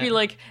 optimizing We'll just be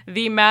like,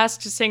 the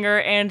Masked Singer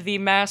and the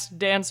Masked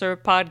Dancer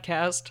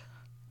podcast.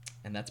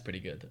 And that's pretty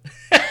good.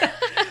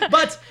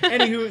 But,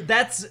 anywho,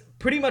 that's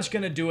pretty much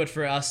gonna do it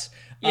for us.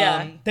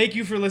 Yeah. Thank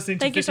you for listening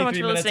to 53 so much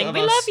for minutes listening. of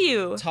We us love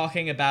you.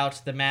 talking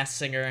about The Masked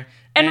Singer.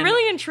 And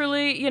really and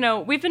truly,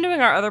 we've been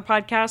doing our other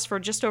podcast for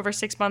just over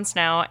 6 months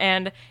now,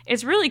 and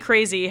it's really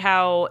crazy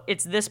how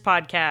it's this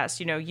podcast,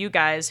 you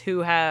guys who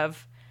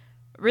have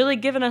really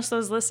given us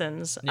those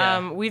listens.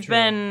 Yeah, we've true.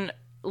 been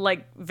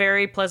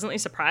very pleasantly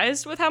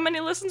surprised with how many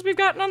listens we've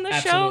gotten on this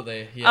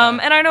Absolutely, show. yeah.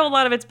 And I know a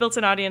lot of it's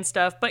built-in audience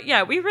stuff, but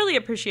yeah, we really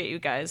appreciate you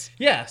guys.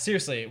 Yeah,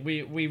 seriously,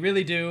 we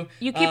really do.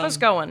 You keep us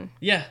going.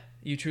 Yeah,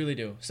 you truly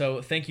do.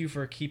 So thank you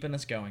for keeping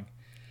us going.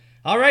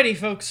 Alrighty,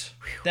 folks,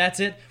 that's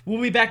it.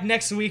 We'll be back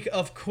next week,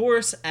 of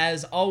course,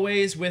 as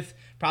always, with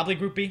probably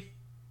Group B.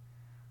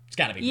 It's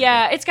gotta be Group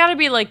Yeah, it's gotta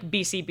be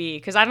BCB,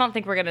 because I don't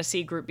think we're gonna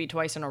see Group B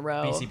twice in a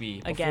row.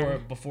 BCB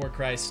again. before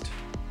Christ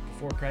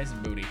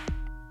and booty.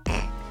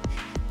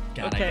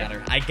 God, Okay.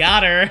 I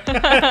got her.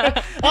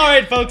 All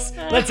right, folks,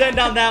 let's end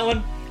on that one.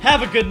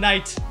 Have a good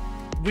night.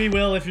 We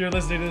will, if you're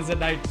listening to this at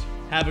night.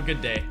 Have a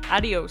good day.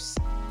 Adios.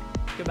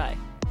 Goodbye.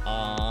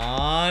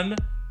 On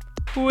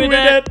With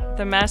it.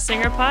 The Masked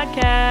Singer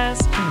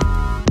Podcast.